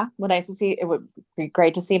 yeah, would nice to see. It would be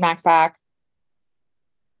great to see Max back.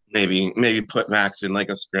 Maybe put Max in like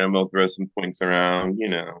a scramble, throw some points around, you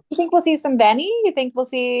know. You think we'll see some Benny? You think we'll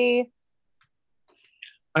see?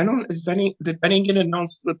 I don't did Benny get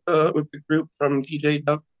announced with the group from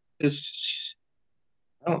TJW? Is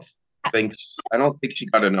I don't think I don't think she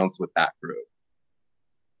got announced with that group.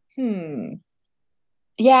 Hmm.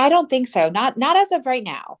 Yeah, I don't think so. Not as of right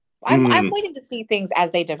now. I'm Mm, waiting to see things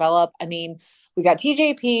as they develop. I mean, we got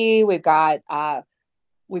TJP, we've got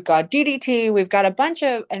DDT, we've got a bunch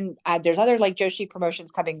of, and there's other like Joshi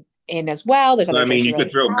promotions coming in as well. There's so other I mean, Joshi you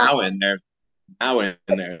could related throw talent. Mao in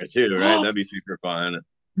there too, right? That'd be super fun.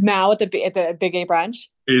 Mao at the Big A brunch.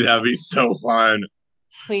 Dude, that'd be so fun.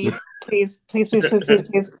 Please, please, please, please, please, please,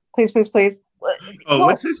 please, please, please, please. Oh, Well,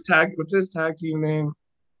 what's his tag team name?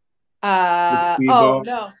 With oh Speedball.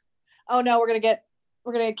 no, oh no, we're gonna get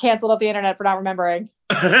canceled off the internet for not remembering.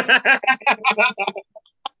 I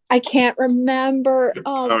I can't remember.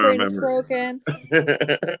 Oh, don't brain is remember. broken.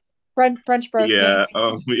 Brunch broke me. Yeah,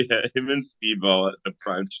 yeah, him and Speedball at the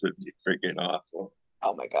brunch would be freaking awesome.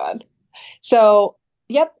 Oh my God. So,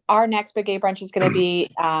 yep, our next Big Gay Brunch is going to be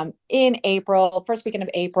in April, first weekend of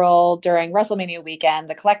April during WrestleMania weekend,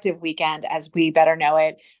 the collective weekend, as we better know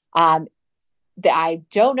it. Um, I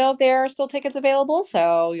don't know if there are still tickets available,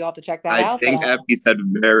 so you'll have to check that I out. But think Effy said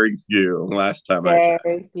very few last time I checked.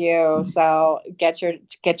 very few. So get your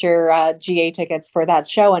GA tickets for that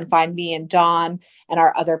show and find me and Dawn and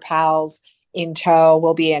our other pals in tow.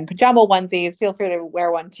 We'll be in pajama onesies. Feel free to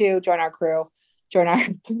wear one too. Join our crew.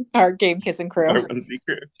 Join our game kissing crew. Our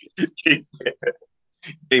secret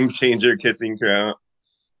game changer kissing crowd.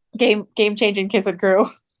 Game changing kissing crew.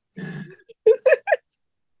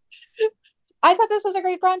 I thought this was a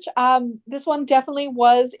great brunch. This one definitely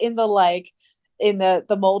was in the in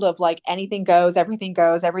the mold of like anything goes, everything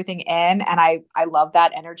in, and I love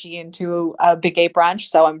that energy into a big gay brunch.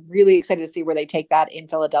 So I'm really excited to see where they take that in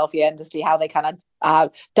Philadelphia and to see how they kind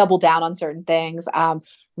of double down on certain things.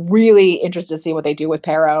 Really interested to see what they do with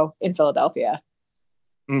Parrow in Philadelphia.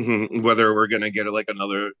 Whether we're gonna get like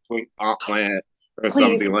another twink gauntlet or Please,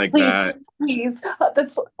 something like please, that. please.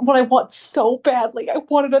 That's what I want so badly. I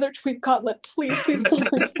want another tweet gauntlet. Please, please, please,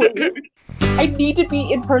 please, please. I need to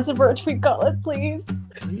be in person for a tweet gauntlet, please.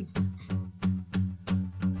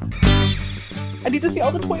 I need to see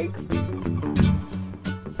all the twigs.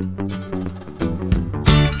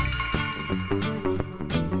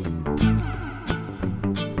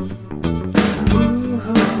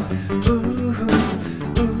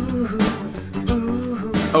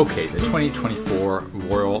 Okay, the 2024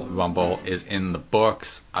 Royal Rumble is in the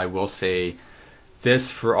books. I will say this,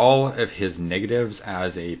 for all of his negatives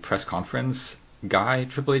as a press conference guy,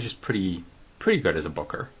 Triple H is pretty good as a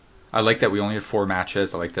booker. I like that we only had 4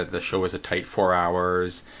 matches. I like that the show was a tight 4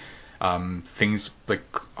 hours. Things like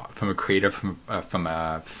from a creative, from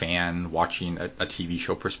a fan watching a TV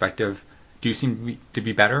show perspective, do seem to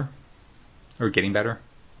be better or getting better.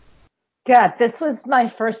 Yeah, this was my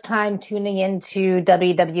first time tuning into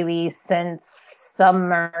WWE since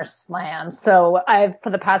SummerSlam. So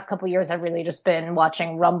for the past couple years, I've really just been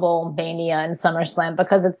watching Rumble, Mania, and SummerSlam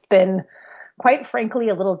because it's been, quite frankly,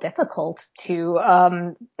 a little difficult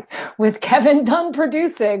to, with Kevin Dunn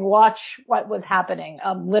producing, watch what was happening.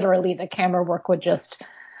 Literally, the camera work would just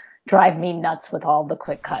drive me nuts with all the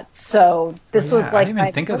quick cuts. So Oh this was yeah, I like didn't even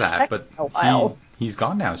my think of first that, check but in a while. he's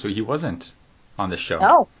gone now, so he wasn't on the show.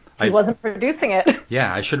 No, he I wasn't producing it.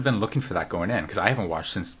 Yeah, I should have been looking for that going in because I haven't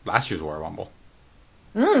watched since last year's Royal Rumble.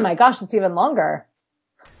 My gosh, it's even longer.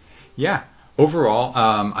 Yeah. Overall,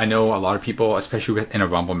 I know a lot of people, especially in a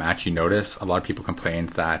Rumble match, you notice a lot of people complained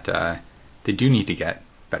that they do need to get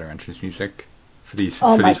better entrance music for these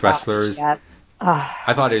Oh for my these gosh, wrestlers. yes.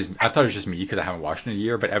 I thought it was just me because I haven't watched in a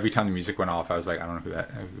year. But every time the music went off, I was like, I don't know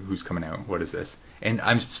who's coming out. What is this? And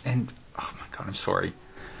oh my god, I'm sorry.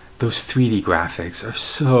 Those 3D graphics are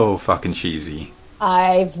so fucking cheesy.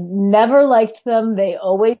 I've never liked them. They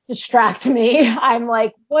always distract me. I'm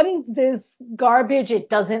like, what is this garbage? It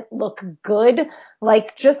doesn't look good.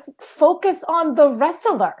 Like, just focus on the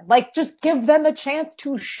wrestler. Like, just give them a chance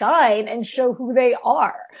to shine and show who they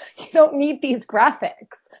are. You don't need these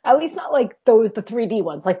graphics. At least not like the 3D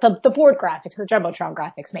ones. Like the board graphics, the Jumbotron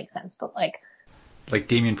graphics make sense, but like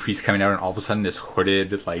Damian Priest coming out and all of a sudden this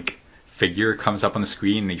hooded like figure comes up on the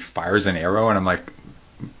screen and he fires an arrow and I'm like,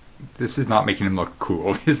 this is not making him look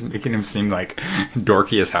cool. This is making him seem like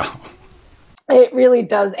dorky as hell. It really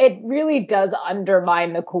does. It really does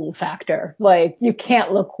undermine the cool factor. Like, you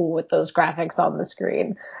can't look cool with those graphics on the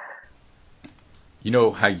screen. You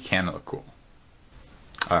know how you can look cool.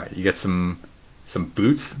 All right, you get some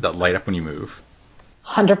boots that light up when you move.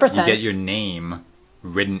 100%. You get your name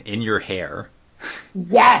written in your hair.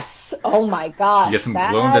 Yes. Oh my gosh. You get some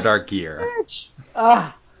glow-in-the-dark gear.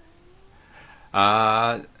 Ugh.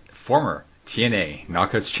 Former TNA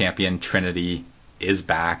Knockouts champion Trinity is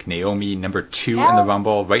back. Naomi, number 2 in the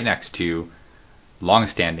Rumble, right next to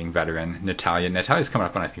long-standing veteran Natalya. Natalya's coming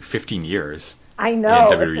up on, I think, 15 years. I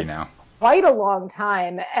know. In WWE now. Quite a long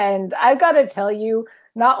time. And I've got to tell you,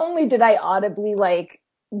 not only did I audibly, like,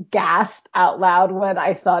 gasp out loud when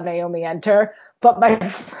I saw Naomi enter, but my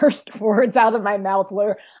first words out of my mouth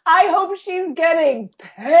were, I hope she's getting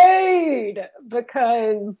paid,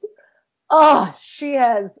 because she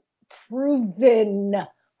has proven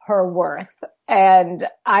her worth, and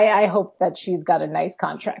I hope that she's got a nice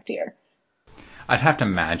contract here. I'd have to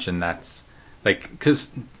imagine that's like,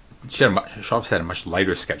 because she obviously had a much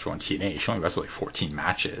lighter schedule on TNA. She only wrestled like 14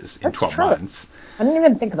 matches in 12 months. I didn't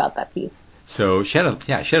even think about that piece. So she had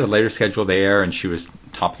a lighter schedule there, and she was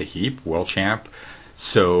top of the heap, world champ.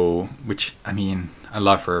 So, which, I mean, I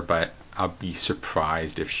love her, but I'll be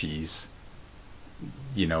surprised if she's,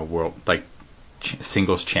 world, like,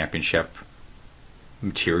 singles championship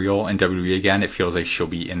material in WWE again. It feels like she'll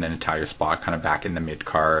be in the Natalya spot, kind of back in the mid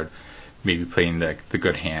card, maybe playing the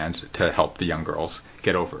good hand to help the young girls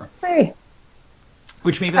get over. See.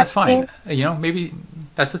 Which maybe that's fine. Maybe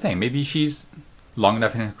that's the thing. Maybe she's long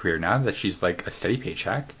enough in her career now that she's like a steady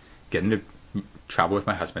paycheck, getting to travel with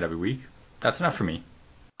my husband every week. That's enough for me.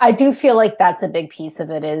 I do feel like that's a big piece of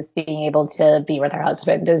it, is being able to be with her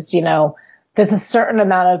husband. Is, there's a certain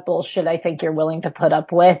amount of bullshit I think you're willing to put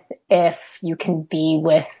up with if you can be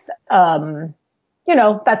with,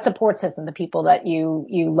 that support system, the people that you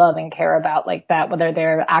love and care about like that, whether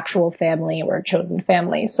they're actual family or chosen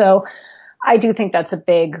family. So I do think that's a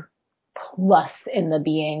big plus in the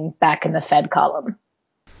being back in the Fed column.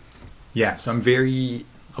 Yeah, so I'll be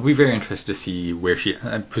very interested to see where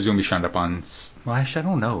I presume she ended up on. Well, actually, I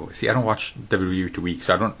don't know. See, I don't watch WWE week to week,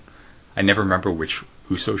 so I never remember which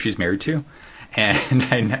Uso she's married to,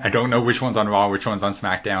 and I don't know which one's on Raw, which one's on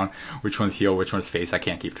SmackDown, which one's heel, which one's face. I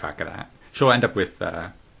can't keep track of that. She'll end up with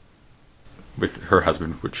her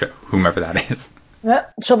husband, whomever that is.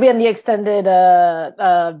 Yep, she'll be in the extended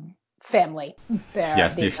family. There,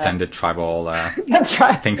 yes, the extended tribal that's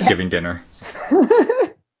right. Thanksgiving dinner.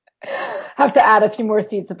 Have to add a few more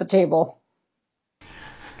seats at the table.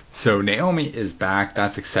 So Naomi is back.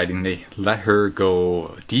 That's exciting. They let her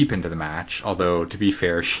go deep into the match, although to be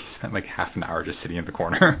fair, she spent like half an hour just sitting in the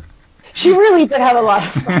corner. She really did have a lot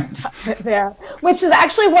of fun there, which is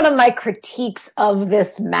actually one of my critiques of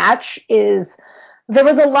this match. Is there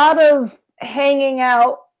was a lot of hanging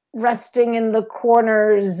out, resting in the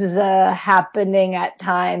corners happening at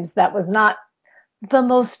times that was not the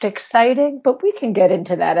most exciting, but we can get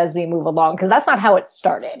into that as we move along, because that's not how it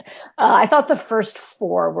started. I thought the first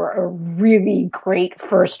 4 were a really great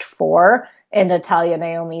first 4, and Natalya,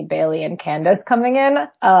 Naomi, Bayley, and Candice coming in.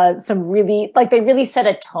 Some really, they really set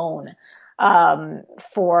a tone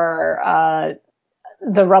for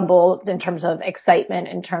the Rumble in terms of excitement,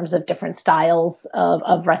 in terms of different styles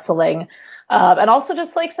of wrestling, and also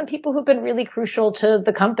just like some people who've been really crucial to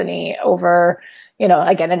the company over,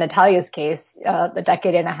 again, in Natalya's case, a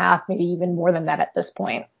decade and a half, maybe even more than that at this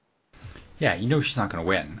point. Yeah, she's not going to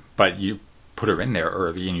win, but you put her in there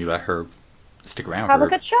early and you let her stick around Have for a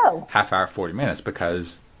good show. Half hour, 40 minutes,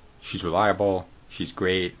 because she's reliable, she's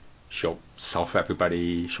great, she'll sell for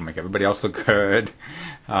everybody, she'll make everybody else look good.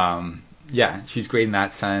 Yeah, she's great in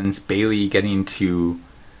that sense. Bayley getting to,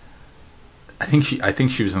 I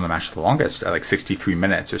think she was in the match the longest, at like 63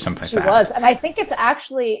 minutes or something like that. She was, and I think it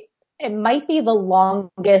might be the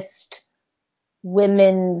longest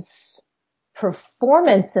women's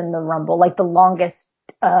performance in the Rumble, like the longest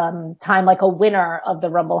time like a winner of the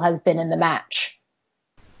Rumble has been in the match.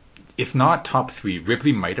 If not top 3,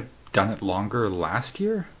 Ripley might have done it longer last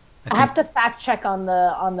year. I have to fact check on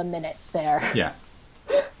the minutes there. Yeah.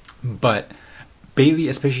 But Bayley,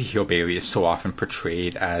 especially heel Bayley, is so often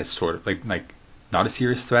portrayed as sort of like not a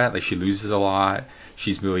serious threat. Like she loses a lot.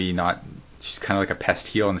 She's really not. She's kind of like a pest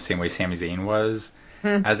heel in the same way Sami Zayn was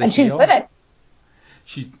as a and heel. she's good at it.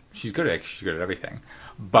 She's good at it. She's good at everything.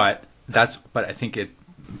 But I think it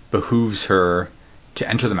behooves her to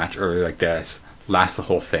enter the match early like this, last the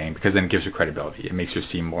whole thing, because then it gives her credibility. It makes her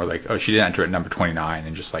seem more like, oh, she didn't enter at number 29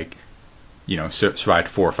 and just like, survived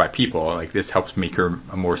 4 or 5 people. Like this helps make her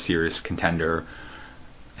a more serious contender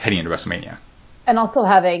heading into WrestleMania. And also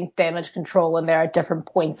having Damage Control in there at different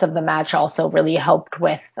points of the match also really helped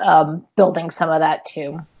with building some of that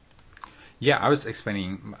too. Yeah, I was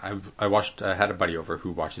explaining. I watched. I had a buddy over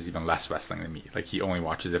who watches even less wrestling than me. Like he only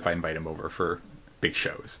watches if I invite him over for big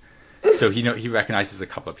shows. So he recognizes a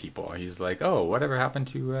couple of people. He's like, oh, whatever happened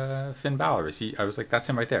to Finn Balor? I was like, that's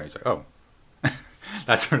him right there. He's like, oh,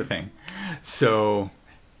 that sort of thing. So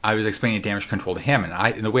I was explaining Damage Control to him,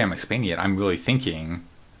 and the way I'm explaining it, I'm really thinking,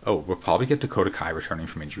 oh, we'll probably get Dakota Kai returning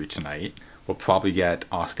from injury tonight. We'll probably get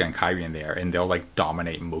Asuka and Kairi in there, and they'll like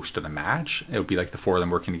dominate most of the match. It'll be like the 4 of them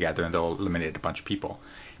working together, and they'll eliminate a bunch of people.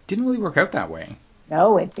 Didn't really work out that way.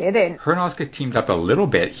 No, it didn't. Her and Asuka teamed up a little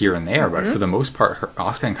bit here and there, but for the most part,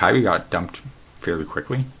 Asuka and Kairi got dumped fairly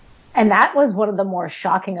quickly. And that was one of the more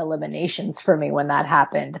shocking eliminations for me when that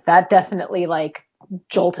happened. That definitely like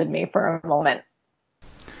jolted me for a moment.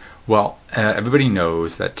 Well, everybody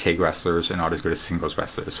knows that tag wrestlers are not as good as singles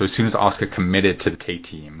wrestlers. So as soon as Asuka committed to the tag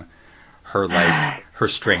team, her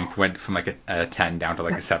strength went from like a 10 down to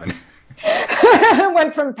like a 7.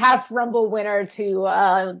 Went from past Rumble winner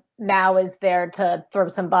to now is there to throw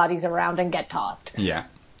some bodies around and get tossed. Yeah.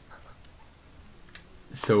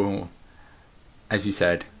 So, as you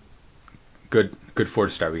said, good for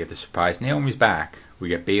to start. We get the surprise. Naomi's back. We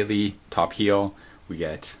get Bayley, top heel. We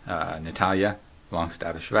get Natalya,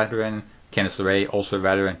 long-established veteran. Candice LeRae, also a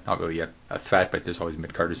veteran. Not really a threat, but there's always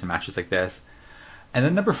mid-carders in matches like this. And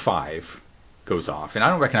then number 5 goes off, and I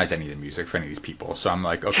don't recognize any of the music for any of these people. So I'm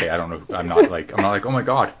like, okay, I don't know. I'm not like, oh my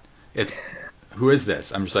god, who is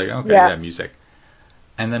this? I'm just like, okay, yeah, music.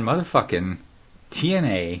 And then motherfucking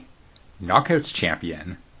TNA Knockouts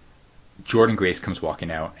champion Jordynne Grace comes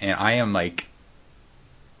walking out, and I'm like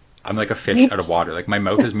a fish out of water. Like my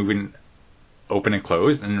mouth is moving open and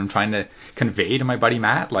closed, and I'm trying to convey to my buddy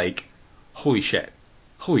Matt, like, holy shit.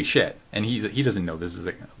 And he doesn't know this is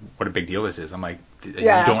like what a big deal this is. I'm like, you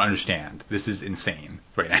don't understand. This is insane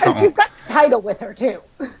right now. And she's got the title with her too.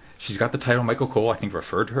 She's got the title. Michael Cole, I think,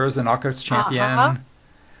 referred to her as the Knockouts champion.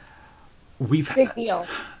 Big deal.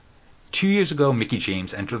 2 years ago, Mickie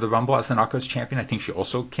James entered the Rumble as the Knockouts champion. I think she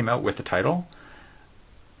also came out with the title.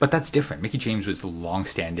 But that's different. Mickie James was the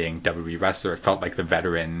long-standing WWE wrestler. It felt like the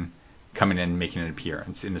veteran coming in and making an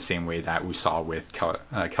appearance in the same way that we saw with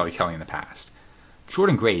Kelly Kelly in the past.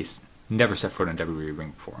 Jordynne Grace never set foot in a WWE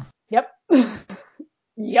ring before.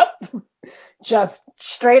 Yep. Just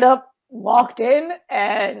straight up walked in,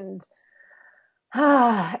 and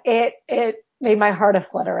it made my heart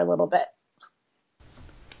aflutter a little bit.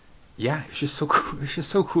 Yeah, it's just so cool. It's just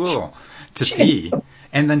so cool to see,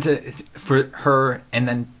 and then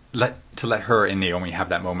let her and Naomi have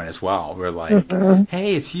that moment as well. We're like,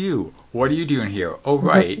 hey, it's you. What are you doing here? Oh,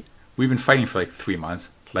 right. We've been fighting for like 3 months.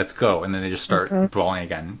 Let's go. And then they just start brawling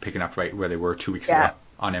again, picking up right where they were 2 weeks ago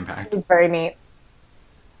on Impact. It was very neat.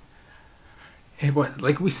 It was,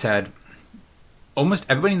 like we said, almost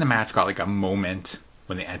everybody in the match got like a moment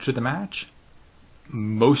when they entered the match.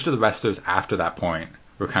 Most of the wrestlers after that point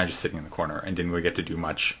were kind of just sitting in the corner and didn't really get to do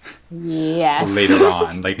much later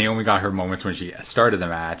on. Like Naomi got her moments when she started the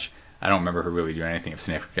match. I don't remember her really doing anything of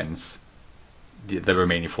significance the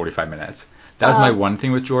remaining 45 minutes. That was my one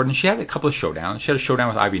thing with Jordynne. She had a couple of showdowns. She had a showdown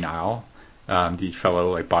with Ivy Nile, the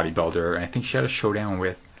fellow like bodybuilder, and I think she had a showdown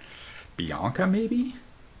with Bianca, maybe.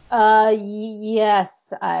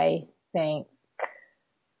 Yes, I think.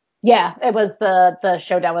 Yeah, it was the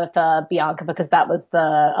showdown with Bianca, because that was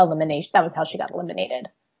the elimination. That was how she got eliminated.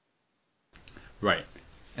 Right.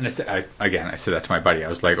 And I said that to my buddy. I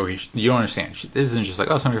was like, okay, you don't understand. This isn't just like,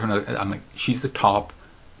 oh, somebody from another. I'm like, she's the top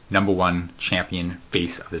number 1 champion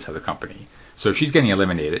face of this other company. So if she's getting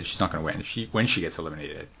eliminated, she's not going to win. When she gets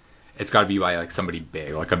eliminated, it's got to be by like somebody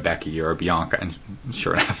big, like a Becky or a Bianca. And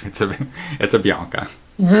sure enough, it's a Bianca.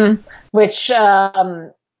 Mm-hmm. Which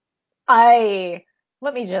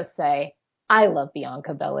let me just say, I love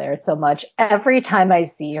Bianca Belair so much. Every time I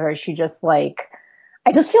see her, she just like,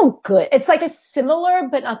 I just feel good. It's like a similar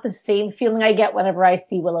but not the same feeling I get whenever I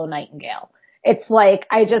see Willow Nightingale. It's like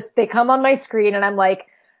they come on my screen and I'm like,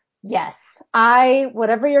 yes,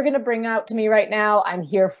 whatever you're going to bring out to me right now, I'm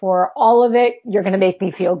here for all of it. You're going to make me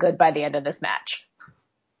feel good by the end of this match.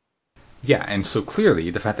 Yeah, and so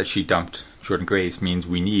clearly the fact that she dumped Jordynne Grace means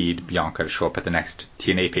we need Bianca to show up at the next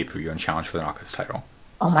TNA pay-per-view and challenge for the Knockouts title.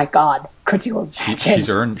 Oh my God. Could you imagine? She's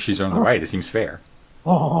earned the right. It seems fair.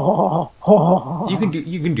 You can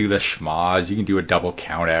do the schmaz. You can do a double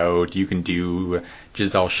count out. You can do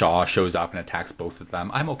Giselle Shaw shows up and attacks both of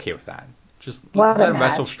them. I'm okay with that. Just let them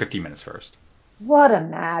wrestle 50 minutes first. What a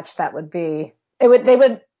match that would be. They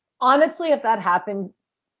would honestly, if that happened,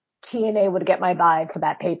 TNA would get my buy for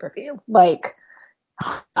that pay-per-view. Like,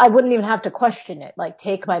 I wouldn't even have to question it. Like,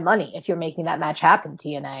 take my money if you're making that match happen,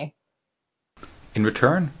 TNA. In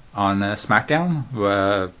return, on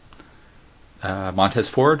SmackDown, Montez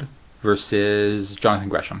Ford versus Jonathan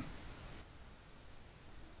Gresham.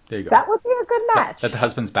 There you go. That would be a good match. That the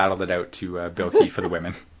husbands battled it out to Bill Keith for the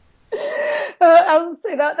women. I would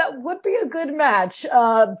say that would be a good match,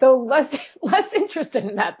 though less interested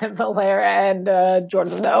in that than Belair and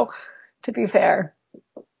Jordynne, though, to be fair.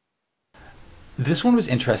 This one was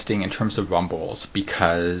interesting in terms of Rumbles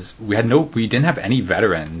because we didn't have any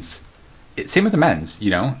veterans. Same with the men's,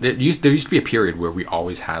 There used to be a period where we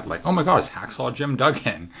always had like, oh my God, it's Hacksaw Jim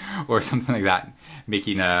Duggan or something like that,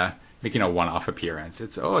 making a one-off appearance.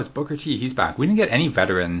 It's Booker T, he's back. We didn't get any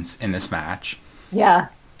veterans in this match. Yeah.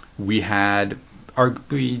 We had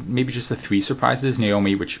arguably maybe just the 3 surprises.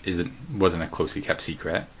 Naomi, which wasn't a closely kept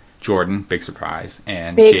secret. Jordynne, big surprise,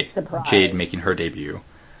 and Jade making her debut.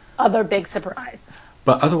 Other big surprise.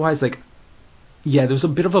 But otherwise, there was a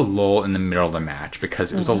bit of a lull in the middle of the match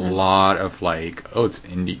because it was a lot of it's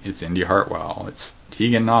Indy Hartwell, it's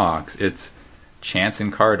Tegan Knox, it's Chance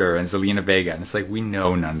and Carter and Zelina Vega, and it's like we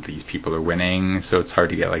know none of these people are winning, so it's hard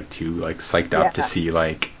to get too psyched up to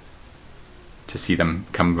see them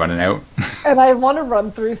come running out. And I want to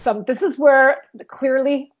run through some. This is where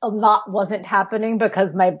clearly a lot wasn't happening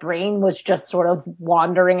because my brain was just sort of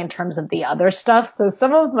wandering in terms of the other stuff. So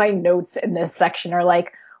some of my notes in this section are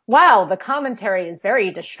like, wow, the commentary is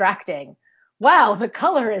very distracting. Wow, the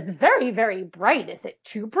color is very, very bright. Is it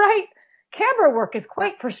too bright? Camera work is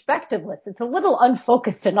quite perspectiveless. It's a little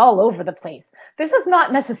unfocused and all over the place. This is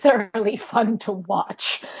not necessarily fun to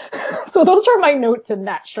watch. So those are my notes in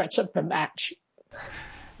that stretch of the match.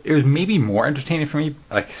 It was maybe more entertaining for me,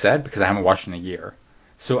 like I said, because I haven't watched in a year.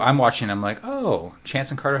 So I'm watching, I'm like, oh,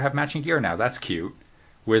 Chance and Carter have matching gear now. That's cute.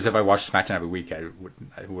 Whereas if I watched SmackDown every week, I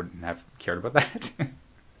wouldn't have cared about that.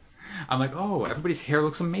 I'm like, oh, everybody's hair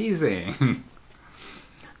looks amazing.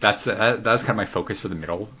 That's kind of my focus for the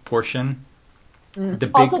middle portion.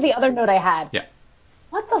 Also, the other note I had. Yeah.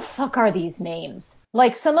 What the fuck are these names?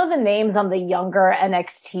 Like some of the names on the younger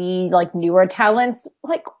NXT, newer talents,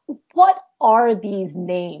 what are these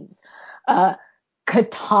names?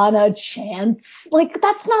 Katana Chance?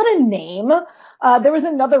 That's not a name. There was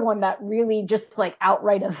another one that really just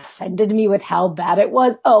outright offended me with how bad it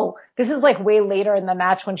was. Oh, this is way later in the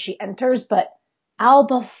match when she enters, but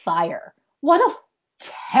Alba Fire. What a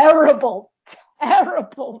terrible,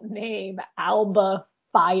 terrible name Alba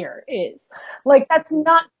Fire is. That's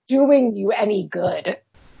not doing you any good.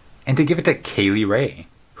 And to give it to Kaylee Ray,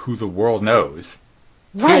 who the world knows.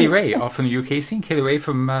 Right. Kaylee Ray, off from the UK scene. Kaylee Ray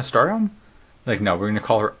from Stardom. No, we're going to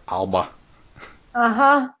call her Alba.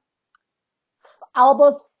 Uh-huh.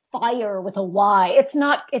 Alba Fire with a Y. It's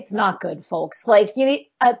not good, folks. You need,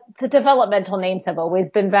 the developmental names have always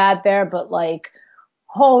been bad there, but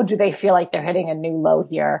do they feel like they're hitting a new low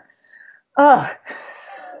here? Ugh.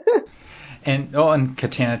 And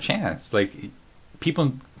Katana Chance,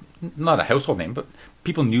 people, not a household name, but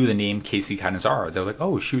people knew the name Casey Catanzaro. They're like,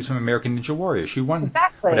 oh, she was from American Ninja Warrior. She won.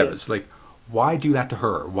 Exactly. Whatever. It's why do that to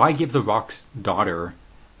her? Why give The Rock's daughter,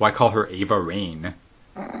 why call her Ava Raine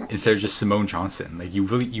instead of just Simone Johnson? You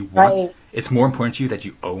want, right. It's more important to you that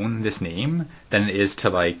you own this name than it is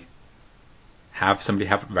to have somebody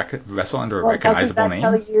wrestle under a recognizable name.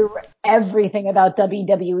 Tell you everything about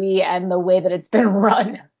WWE and the way that it's been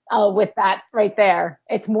run. With that right there,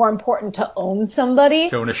 it's more important to own somebody.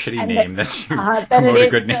 To own a shitty name than to promote a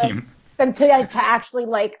good name. Than to actually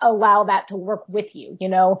allow that to work with you,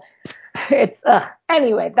 It's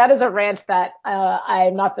anyway, that is a rant that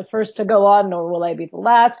I'm not the first to go on, nor will I be the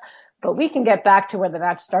last. But we can get back to where the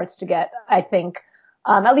match starts to get, I think,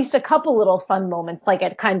 at least a couple little fun moments.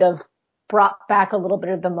 It kind of brought back a little bit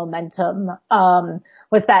of the momentum,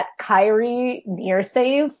 was that Kyrie near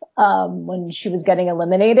save, when she was getting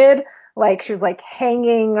eliminated. She was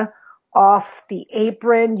hanging off the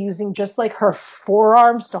apron using just her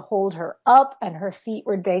forearms to hold her up, and her feet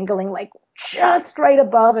were dangling just right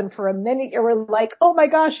above. And for a minute you were like, oh my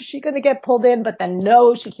gosh, is she going to get pulled in? But then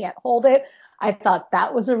no, she can't hold it. I thought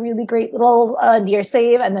that was a really great little near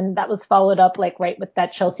save. And then that was followed up right with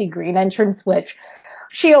that Chelsea Green entrance, which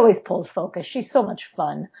She always pulls focus. She's so much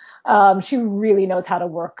fun. She really knows how to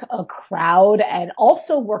work a crowd and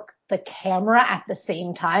also work the camera at the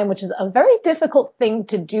same time, which is a very difficult thing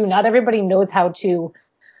to do. Not everybody knows how to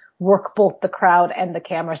work both the crowd and the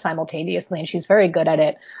camera simultaneously, and she's very good at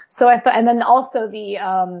it. So I thought, and then also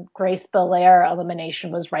the Grace Belair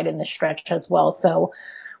elimination was right in the stretch as well. So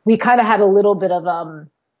we kind of had a little bit of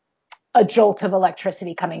a jolt of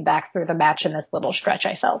electricity coming back through the match in this little stretch,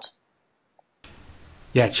 I felt.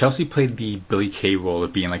 Yeah, Chelsea played the Billie Kay role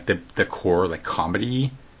of being like the core like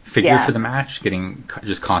comedy figure for the match, getting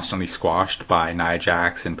just constantly squashed by Nia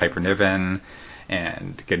Jax and Piper Niven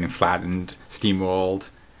and getting flattened, steamrolled.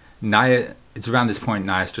 Nia, it's around this point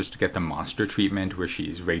Nia starts to get the monster treatment where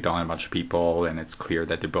she's ragdolling a bunch of people, and it's clear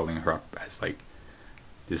that they're building her up as like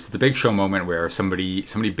this is the big show moment where somebody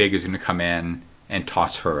big is going to come in and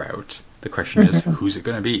toss her out. The question is, who's it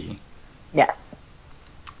going to be? Yes.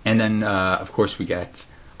 And then, of course, we get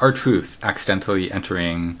R-Truth accidentally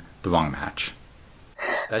entering the wrong match.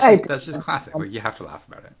 That's just classic. Like, you have to laugh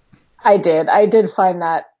about it. I did find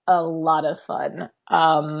that a lot of fun.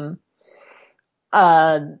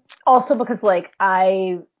 Also because like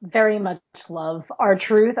I very much love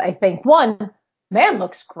R-Truth. I think man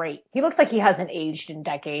looks great. He looks like he hasn't aged in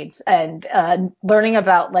decades, and learning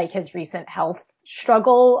about like his recent health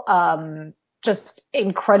struggle, just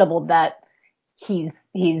incredible that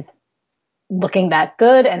he's looking that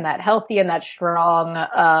good and that healthy and that strong.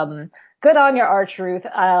 Good on your R-Truth.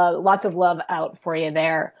 Lots of love out for you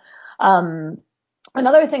there.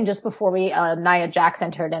 Another thing just before Nia Jax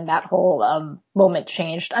entered and that whole moment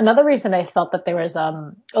changed. Another reason I felt that there was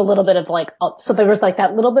a little bit of like, so there was like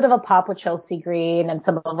that little bit of a pop with Chelsea Green and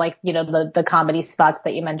some of like, you know, the comedy spots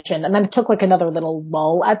that you mentioned. And then it took like another little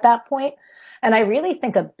lull at that point. And I really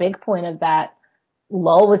think a big point of that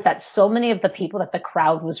lull was that so many of the people that the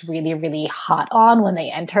crowd was really, really hot on when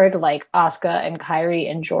they entered, like Asuka and Kairi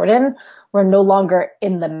and Jordynne, were no longer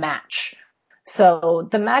in the match. So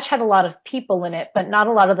the match had a lot of people in it, but not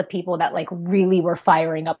a lot of the people that like really were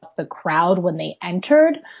firing up the crowd when they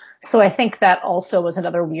entered. So I think that also was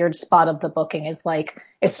another weird spot of the booking, is like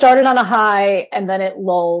it started on a high and then it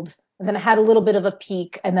lulled and then it had a little bit of a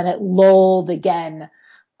peak and then it lulled again,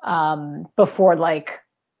 before like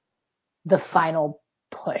the final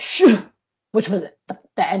push, which was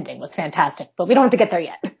the ending was fantastic, but we don't have to get there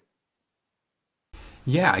yet.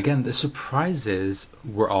 Yeah, again, the surprises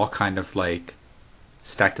were all kind of like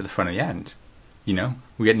stacked to the front of the end. You know,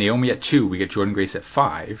 we get Naomi at 2, we get Jordynne Grace at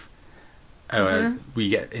 5. We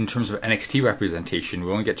get, in terms of NXT representation,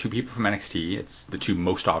 we only get 2 people from NXT. It's the 2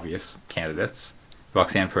 most obvious candidates,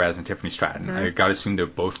 Roxanne Perez and Tiffany Stratton. I gotta assume they're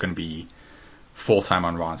both going to be full-time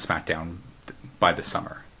on Raw and SmackDown by the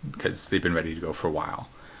summer, because they've been ready to go for a while.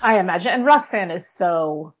 I imagine. And Roxanne is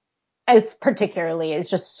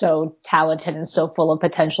just so talented and so full of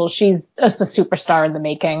potential. She's just a superstar in the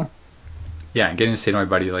making. Yeah, and getting to say to my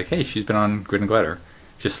buddy, like, hey, she's been on Grid and Glitter.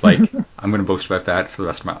 Just like, I'm going to boast about that for the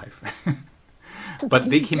rest of my life. But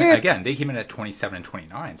they came in at 27 and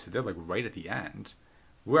 29, so they're like right at the end.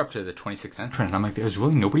 We're up to the 26th entrant, and I'm like, there's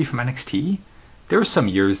really nobody from NXT? There were some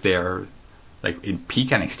years there, like in peak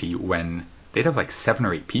NXT, when they'd have like 7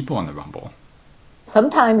 or 8 people in the Rumble.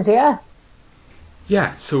 Sometimes, yeah.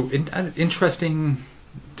 Yeah, so interesting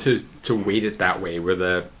to weight it that way, where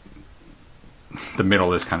the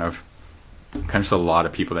middle is kind of just a lot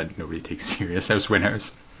of people that nobody takes serious as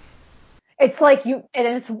winners. It's like and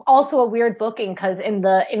it's also a weird booking, because in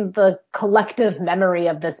the collective memory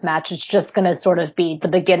of this match, it's just going to sort of be the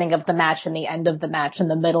beginning of the match and the end of the match, and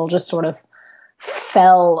the middle just sort of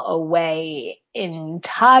fell away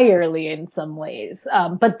entirely in some ways.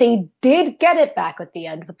 But they did get it back at the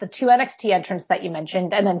end with the 2 NXT entrants that you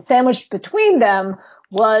mentioned, and then sandwiched between them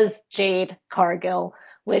was Jade Cargill,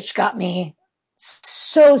 which got me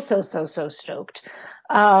so stoked.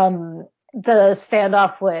 The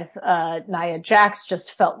standoff with Nia Jax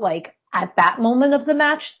just felt like, at that moment of the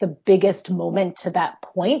match, the biggest moment to that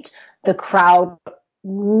point. The crowd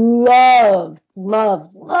loved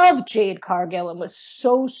Jade Cargill and was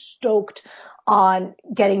so stoked on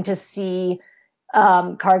getting to see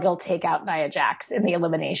Cargill take out Nia Jax in the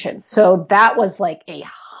elimination. So that was like a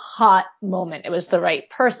hot moment. It was the right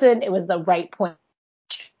person. It was the right point.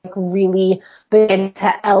 Like, really begin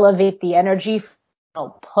to elevate the energy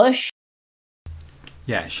push.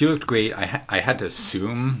 Yeah, she looked great. I had to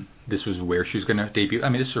assume this was where she was going to debut. I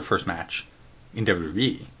mean, this is her first match in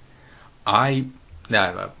WWE. I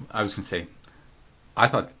was going to say, I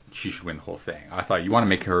thought she should win the whole thing. I thought, you want to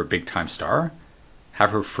make her a big-time star? Have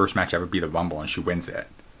her first match ever be the Rumble, and she wins it.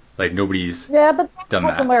 Like, nobody's done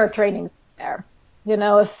that. Where her training's there. You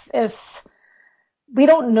know, if we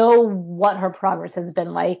don't know what her progress has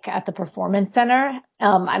been like at the Performance Center.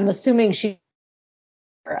 I'm assuming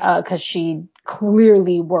because she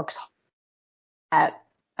clearly works at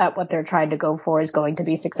what they're trying to go for is going to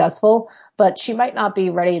be successful, but she might not be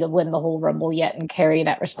ready to win the whole Rumble yet and carry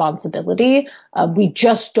that responsibility. We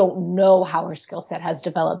just don't know how her skill set has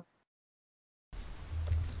developed.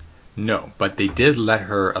 No, but they did let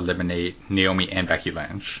her eliminate Naomi and Becky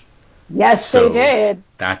Lynch. Yes, so they did.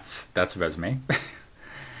 That's a resume.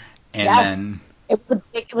 And yes, then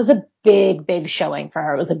it was a big showing for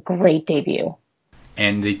her. It was a great debut.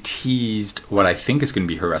 And they teased what I think is going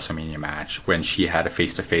to be her WrestleMania match when she had a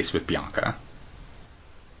face-to-face with Bianca.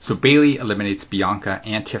 So Bayley eliminates Bianca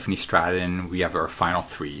and Tiffany Stratton. We have our final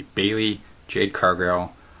three: Bayley, Jade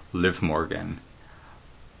Cargill, Liv Morgan.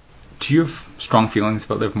 Do you have strong feelings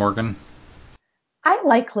about Liv Morgan? I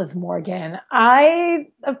like Liv Morgan.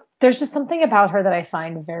 There's just something about her that I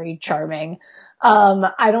find very charming.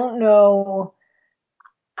 I don't know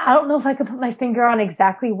if I could put my finger on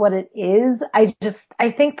exactly what it is.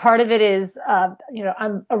 I think part of it is,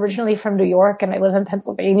 I'm originally from New York and I live in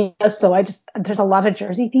Pennsylvania. So there's a lot of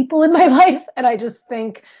Jersey people in my life. And I just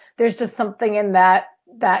think there's just something in that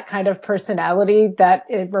kind of personality that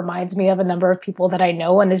it reminds me of a number of people that I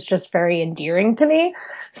know and is just very endearing to me.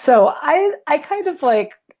 So I kind of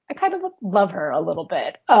love her a little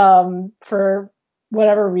bit, for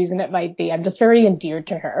whatever reason it might be. I'm just very endeared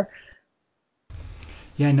to her.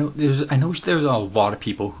 Yeah, I know there's a lot of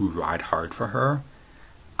people who ride hard for her.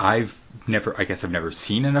 I've never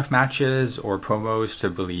seen enough matches or promos to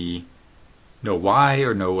really know why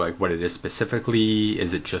or know like what it is specifically.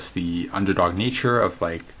 Is it just the underdog nature of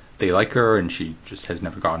like they like her and she just has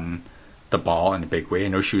never gotten the ball in a big way? I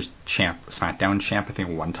know she was SmackDown champ, I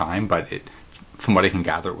think one time, but from what I can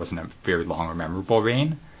gather, it wasn't a very long or memorable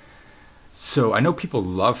reign. So I know people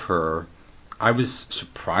love her. I was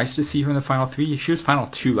surprised to see her in the final three. She was final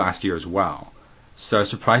two last year as well. So I was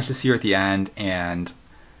surprised to see her at the end and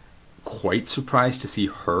quite surprised to see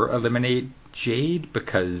her eliminate Jade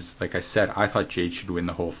because, like I said, I thought Jade should win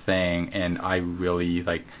the whole thing. And I really,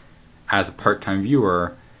 as a part-time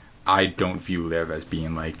viewer, I don't view Liv as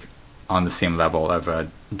being, on the same level of a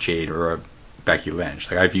Jade or a Becky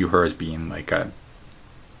Lynch. I view her as being like a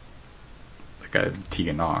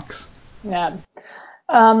Tegan Nox. Yeah.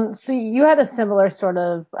 So you had a similar sort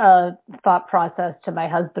of thought process to my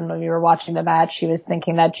husband when we were watching the match. He was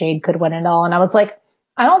thinking that Jade could win it all. And I was like,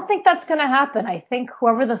 I don't think that's going to happen. I think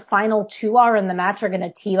whoever the final two are in the match are going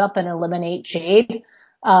to team up and eliminate Jade.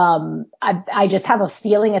 I just have a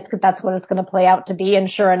feeling that's what it's going to play out to be. And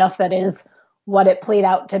sure enough, that is what it played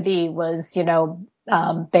out to be was,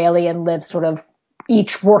 Bayley and Liv sort of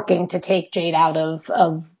each working to take Jade out of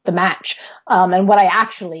the match. And what I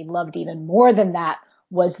actually loved even more than that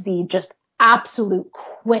was the just absolute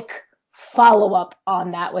quick follow-up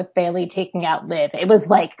on that with Bayley taking out Liv. It was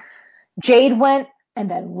like Jade went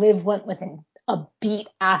and then Liv went within a beat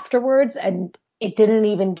afterwards, and it didn't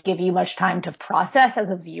even give you much time to process as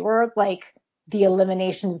a viewer, the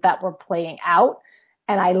eliminations that were playing out.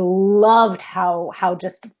 And I loved how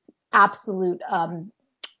just absolute,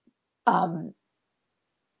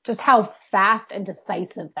 just how fast and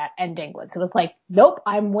decisive that ending was. It was like, nope,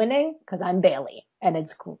 I'm winning because I'm Bayley, and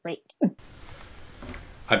it's great.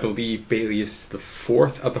 I believe Bayley is the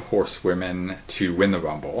fourth of the horsewomen to win the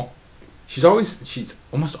Rumble. She's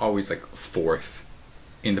almost always fourth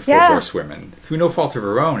in the four horsewomen through no fault of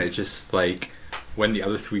her own. It's just when the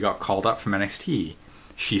other three got called up from NXT,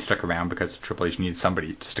 she stuck around because Triple H needed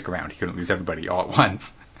somebody to stick around. He couldn't lose everybody all at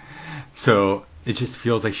once. So it just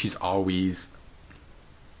feels like she's always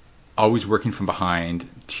working from behind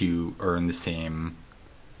to earn the same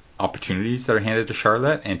opportunities that are handed to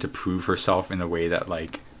Charlotte and to prove herself in a way that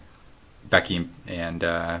Becky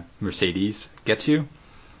and Mercedes get to.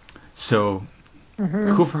 So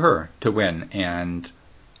cool for her to win, and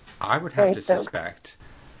I would have to suspect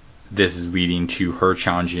this is leading to her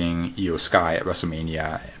challenging Io Sky at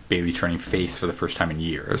WrestleMania, Bayley turning face for the first time in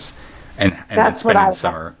years, and then spending the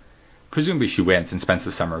summer. Presumably she wins and spends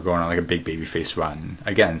the summer going on a big babyface run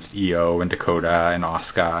against Io and Dakota and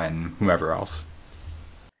Asuka and whoever else.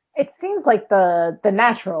 It seems like the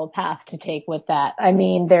natural path to take with that. I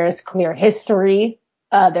mean, there's clear history.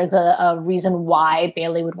 There's a reason why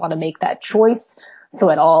Bayley would want to make that choice. So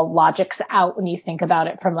it all logics out when you think about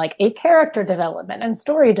it from a character development and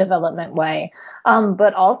story development way.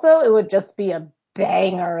 But also it would just be a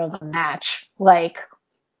banger of a match.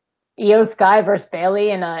 Io Sky versus Bayley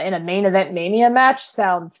in a main event Mania match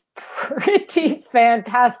sounds pretty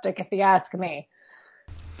fantastic if you ask me.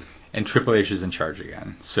 And Triple H is in charge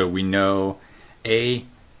again. So we know, A,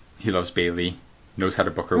 he loves Bayley. knows how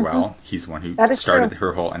to book her well. He's the one who That is started true.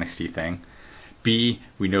 her whole NXT thing. B,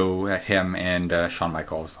 we know that him and Shawn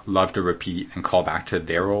Michaels love to repeat and call back to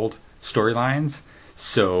their old storylines.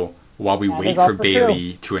 So while we wait for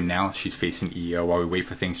Bayley to announce she's facing EO, while we wait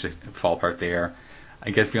for things to fall apart there, I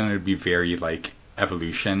get a feeling it would be very like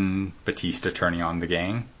Evolution, Batista turning on the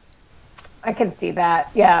gang. I can see that.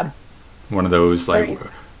 Yeah. One of those like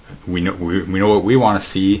we know what we want to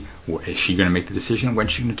see. Is she going to make the decision?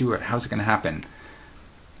 When's she going to do it? How's it going to happen?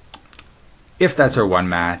 If that's our one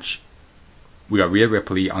match, we got Rhea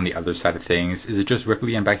Ripley on the other side of things. Is it just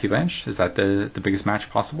Ripley and Becky Lynch? Is that the biggest match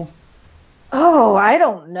possible? Oh, I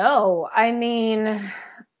don't know. I mean,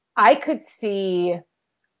 I could see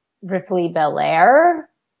Ripley Belair.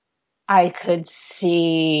 I could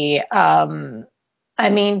see, I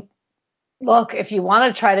mean, look, if you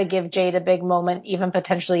want to try to give Jade a big moment, even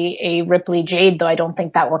potentially a Ripley Jade, though I don't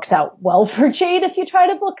think that works out well for Jade if you try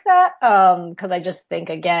to book that. Cause I just think,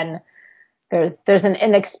 again, there's an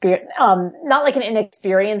not like an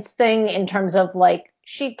inexperienced thing in terms of like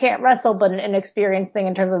she can't wrestle, but an inexperienced thing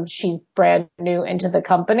in terms of she's brand new into the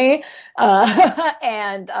company.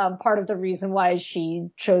 And part of the reason why she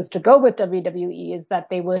chose to go with WWE is that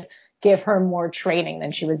they would give her more training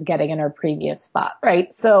than she was getting in her previous spot,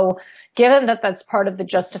 right? So given that that's part of the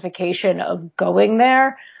justification of going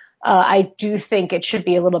there, I do think it should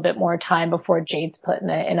be a little bit more time before Jade's put in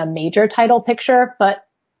a major title picture, but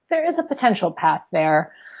there is a potential path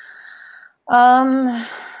there.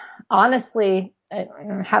 Honestly,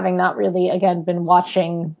 having not really, again, been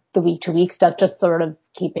watching the week-to-week stuff, just sort of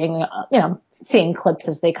keeping, seeing clips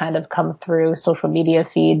as they kind of come through social media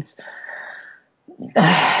feeds.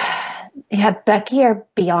 Yeah, Becky or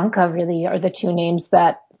Bianca really are the two names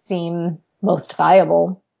that seem most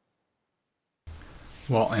viable.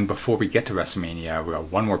 Well, and before we get to WrestleMania, we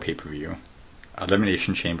got one more pay-per-view,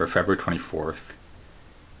 Elimination Chamber, February 24th.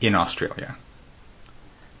 In Australia.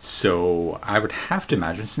 So I would have to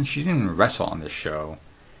imagine, since she didn't wrestle on this show,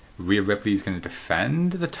 Rhea Ripley is going to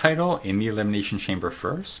defend the title in the Elimination Chamber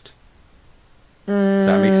first. Does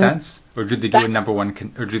that make sense? Or do they do a number one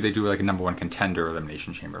contender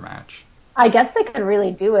Elimination Chamber match? I guess they could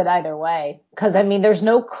really do it either way, because I mean, there's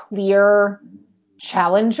no clear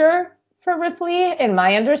challenger for Ripley, in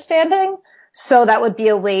my understanding. So that would be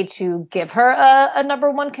a way to give her a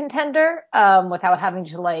number one contender, without having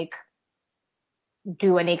to like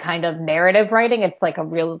do any kind of narrative writing. It's like a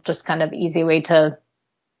real, just kind of easy way to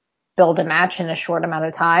build a match in a short amount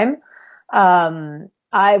of time.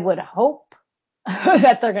 I would hope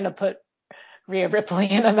that they're going to put Rhea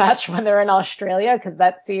Ripley in a match when they're in Australia, because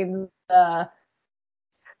that seems,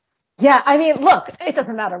 yeah, I mean, look, it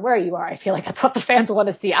doesn't matter where you are. I feel like that's what the fans want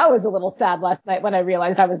to see. I was a little sad last night when I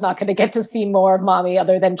realized I was not going to get to see more of Mommy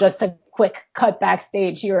other than just a quick cut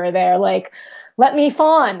backstage here or there. Like, let me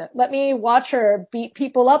fawn. Let me watch her beat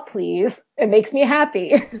people up, please. It makes me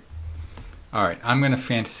happy. All right, I'm going to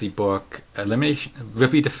fantasy book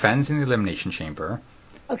Ripley defends in the Elimination Chamber.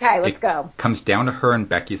 Okay, let's go. Comes down to her and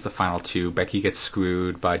Becky as the final two. Becky gets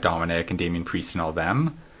screwed by Dominic and Damian Priest and all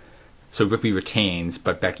them. So Ripley retains,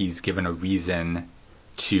 but Becky's given a reason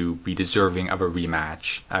to be deserving of a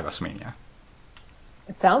rematch at WrestleMania.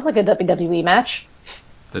 It sounds like a WWE match.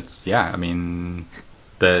 I mean,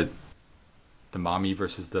 the Mommy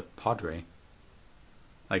versus the Padre,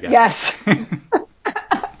 I guess. Yes.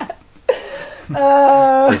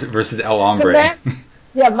 versus El Hombre.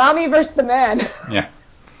 Yeah, Mommy versus the man. Yeah.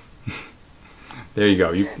 There you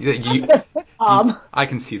go. I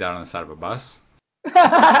can see that on the side of a bus.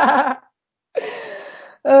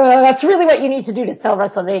 That's really what you need to do to sell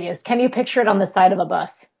WrestleManias. Can you picture it on the side of a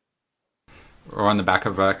bus? Or on the back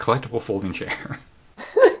of a collectible folding chair.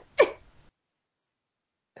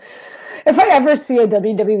 If I ever see a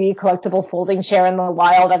WWE collectible folding chair in the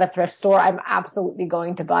wild at a thrift store, I'm absolutely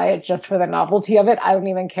going to buy it just for the novelty of it. I don't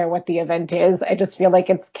even care what the event is. I just feel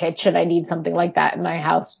like it's kitsch and I need something like that in my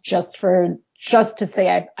house just to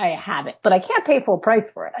say I have it. But I can't pay full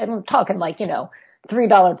price for it. I'm talking like,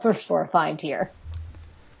 $3 thrift store find here.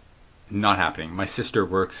 Not happening. My sister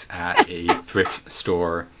works at a thrift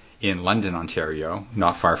store in London, Ontario,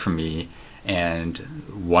 not far from me, and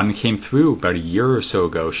one came through about a year or so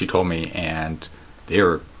ago, she told me, and they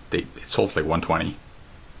sold for like $120.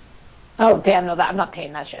 Oh, damn, no, I'm not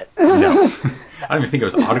paying that shit. No. I don't even think it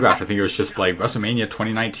was autographed. I think it was just like WrestleMania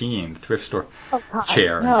 2019 thrift store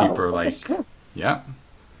chair, and people are like, yeah.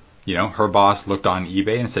 Her boss looked on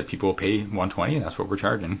eBay and said people will pay $120, and that's what we're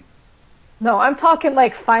charging. No, I'm talking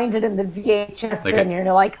like find it in the VHS bin, and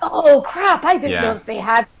you're like, oh crap, I didn't know if they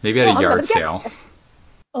had. Maybe at a yard sale.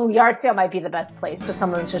 Oh, yard sale might be the best place because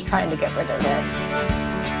someone's just trying to get rid of it.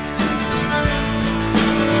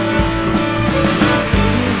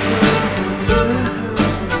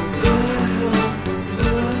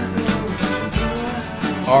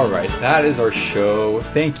 All right, that is our show.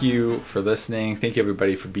 Thank you for listening. Thank you,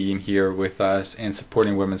 everybody, for being here with us and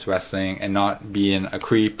supporting women's wrestling and not being a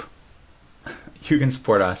creep. You can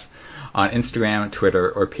support us on Instagram, Twitter,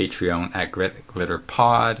 or Patreon at Grit Glitter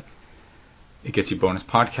Pod. It gets you bonus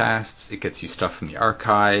podcasts. It gets you stuff from the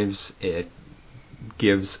archives. It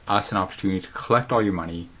gives us an opportunity to collect all your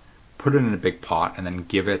money, put it in a big pot, and then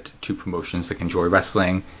give it to promotions like Enjoy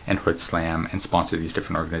Wrestling and Hood Slam and sponsor these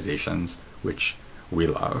different organizations, which we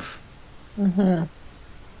love. Mm-hmm.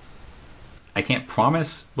 I can't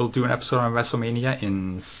promise we'll do an episode on WrestleMania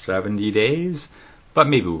in 70 days, but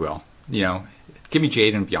maybe we will. You know, give me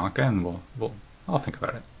Jade and Bianca, and I'll think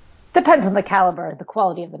about it. Depends on the caliber, the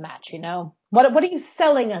quality of the match, you know. What are you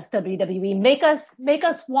selling us, WWE? Make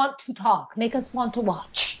us want to talk. Make us want to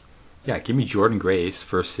watch. Yeah, give me Jordynne Grace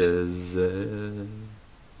versus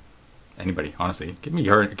anybody, honestly. Give me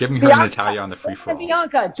her and Natalya on the free for all.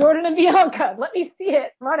 Jordynne and Bianca. Let me see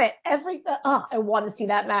it. Run it. I want to see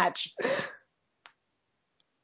that match.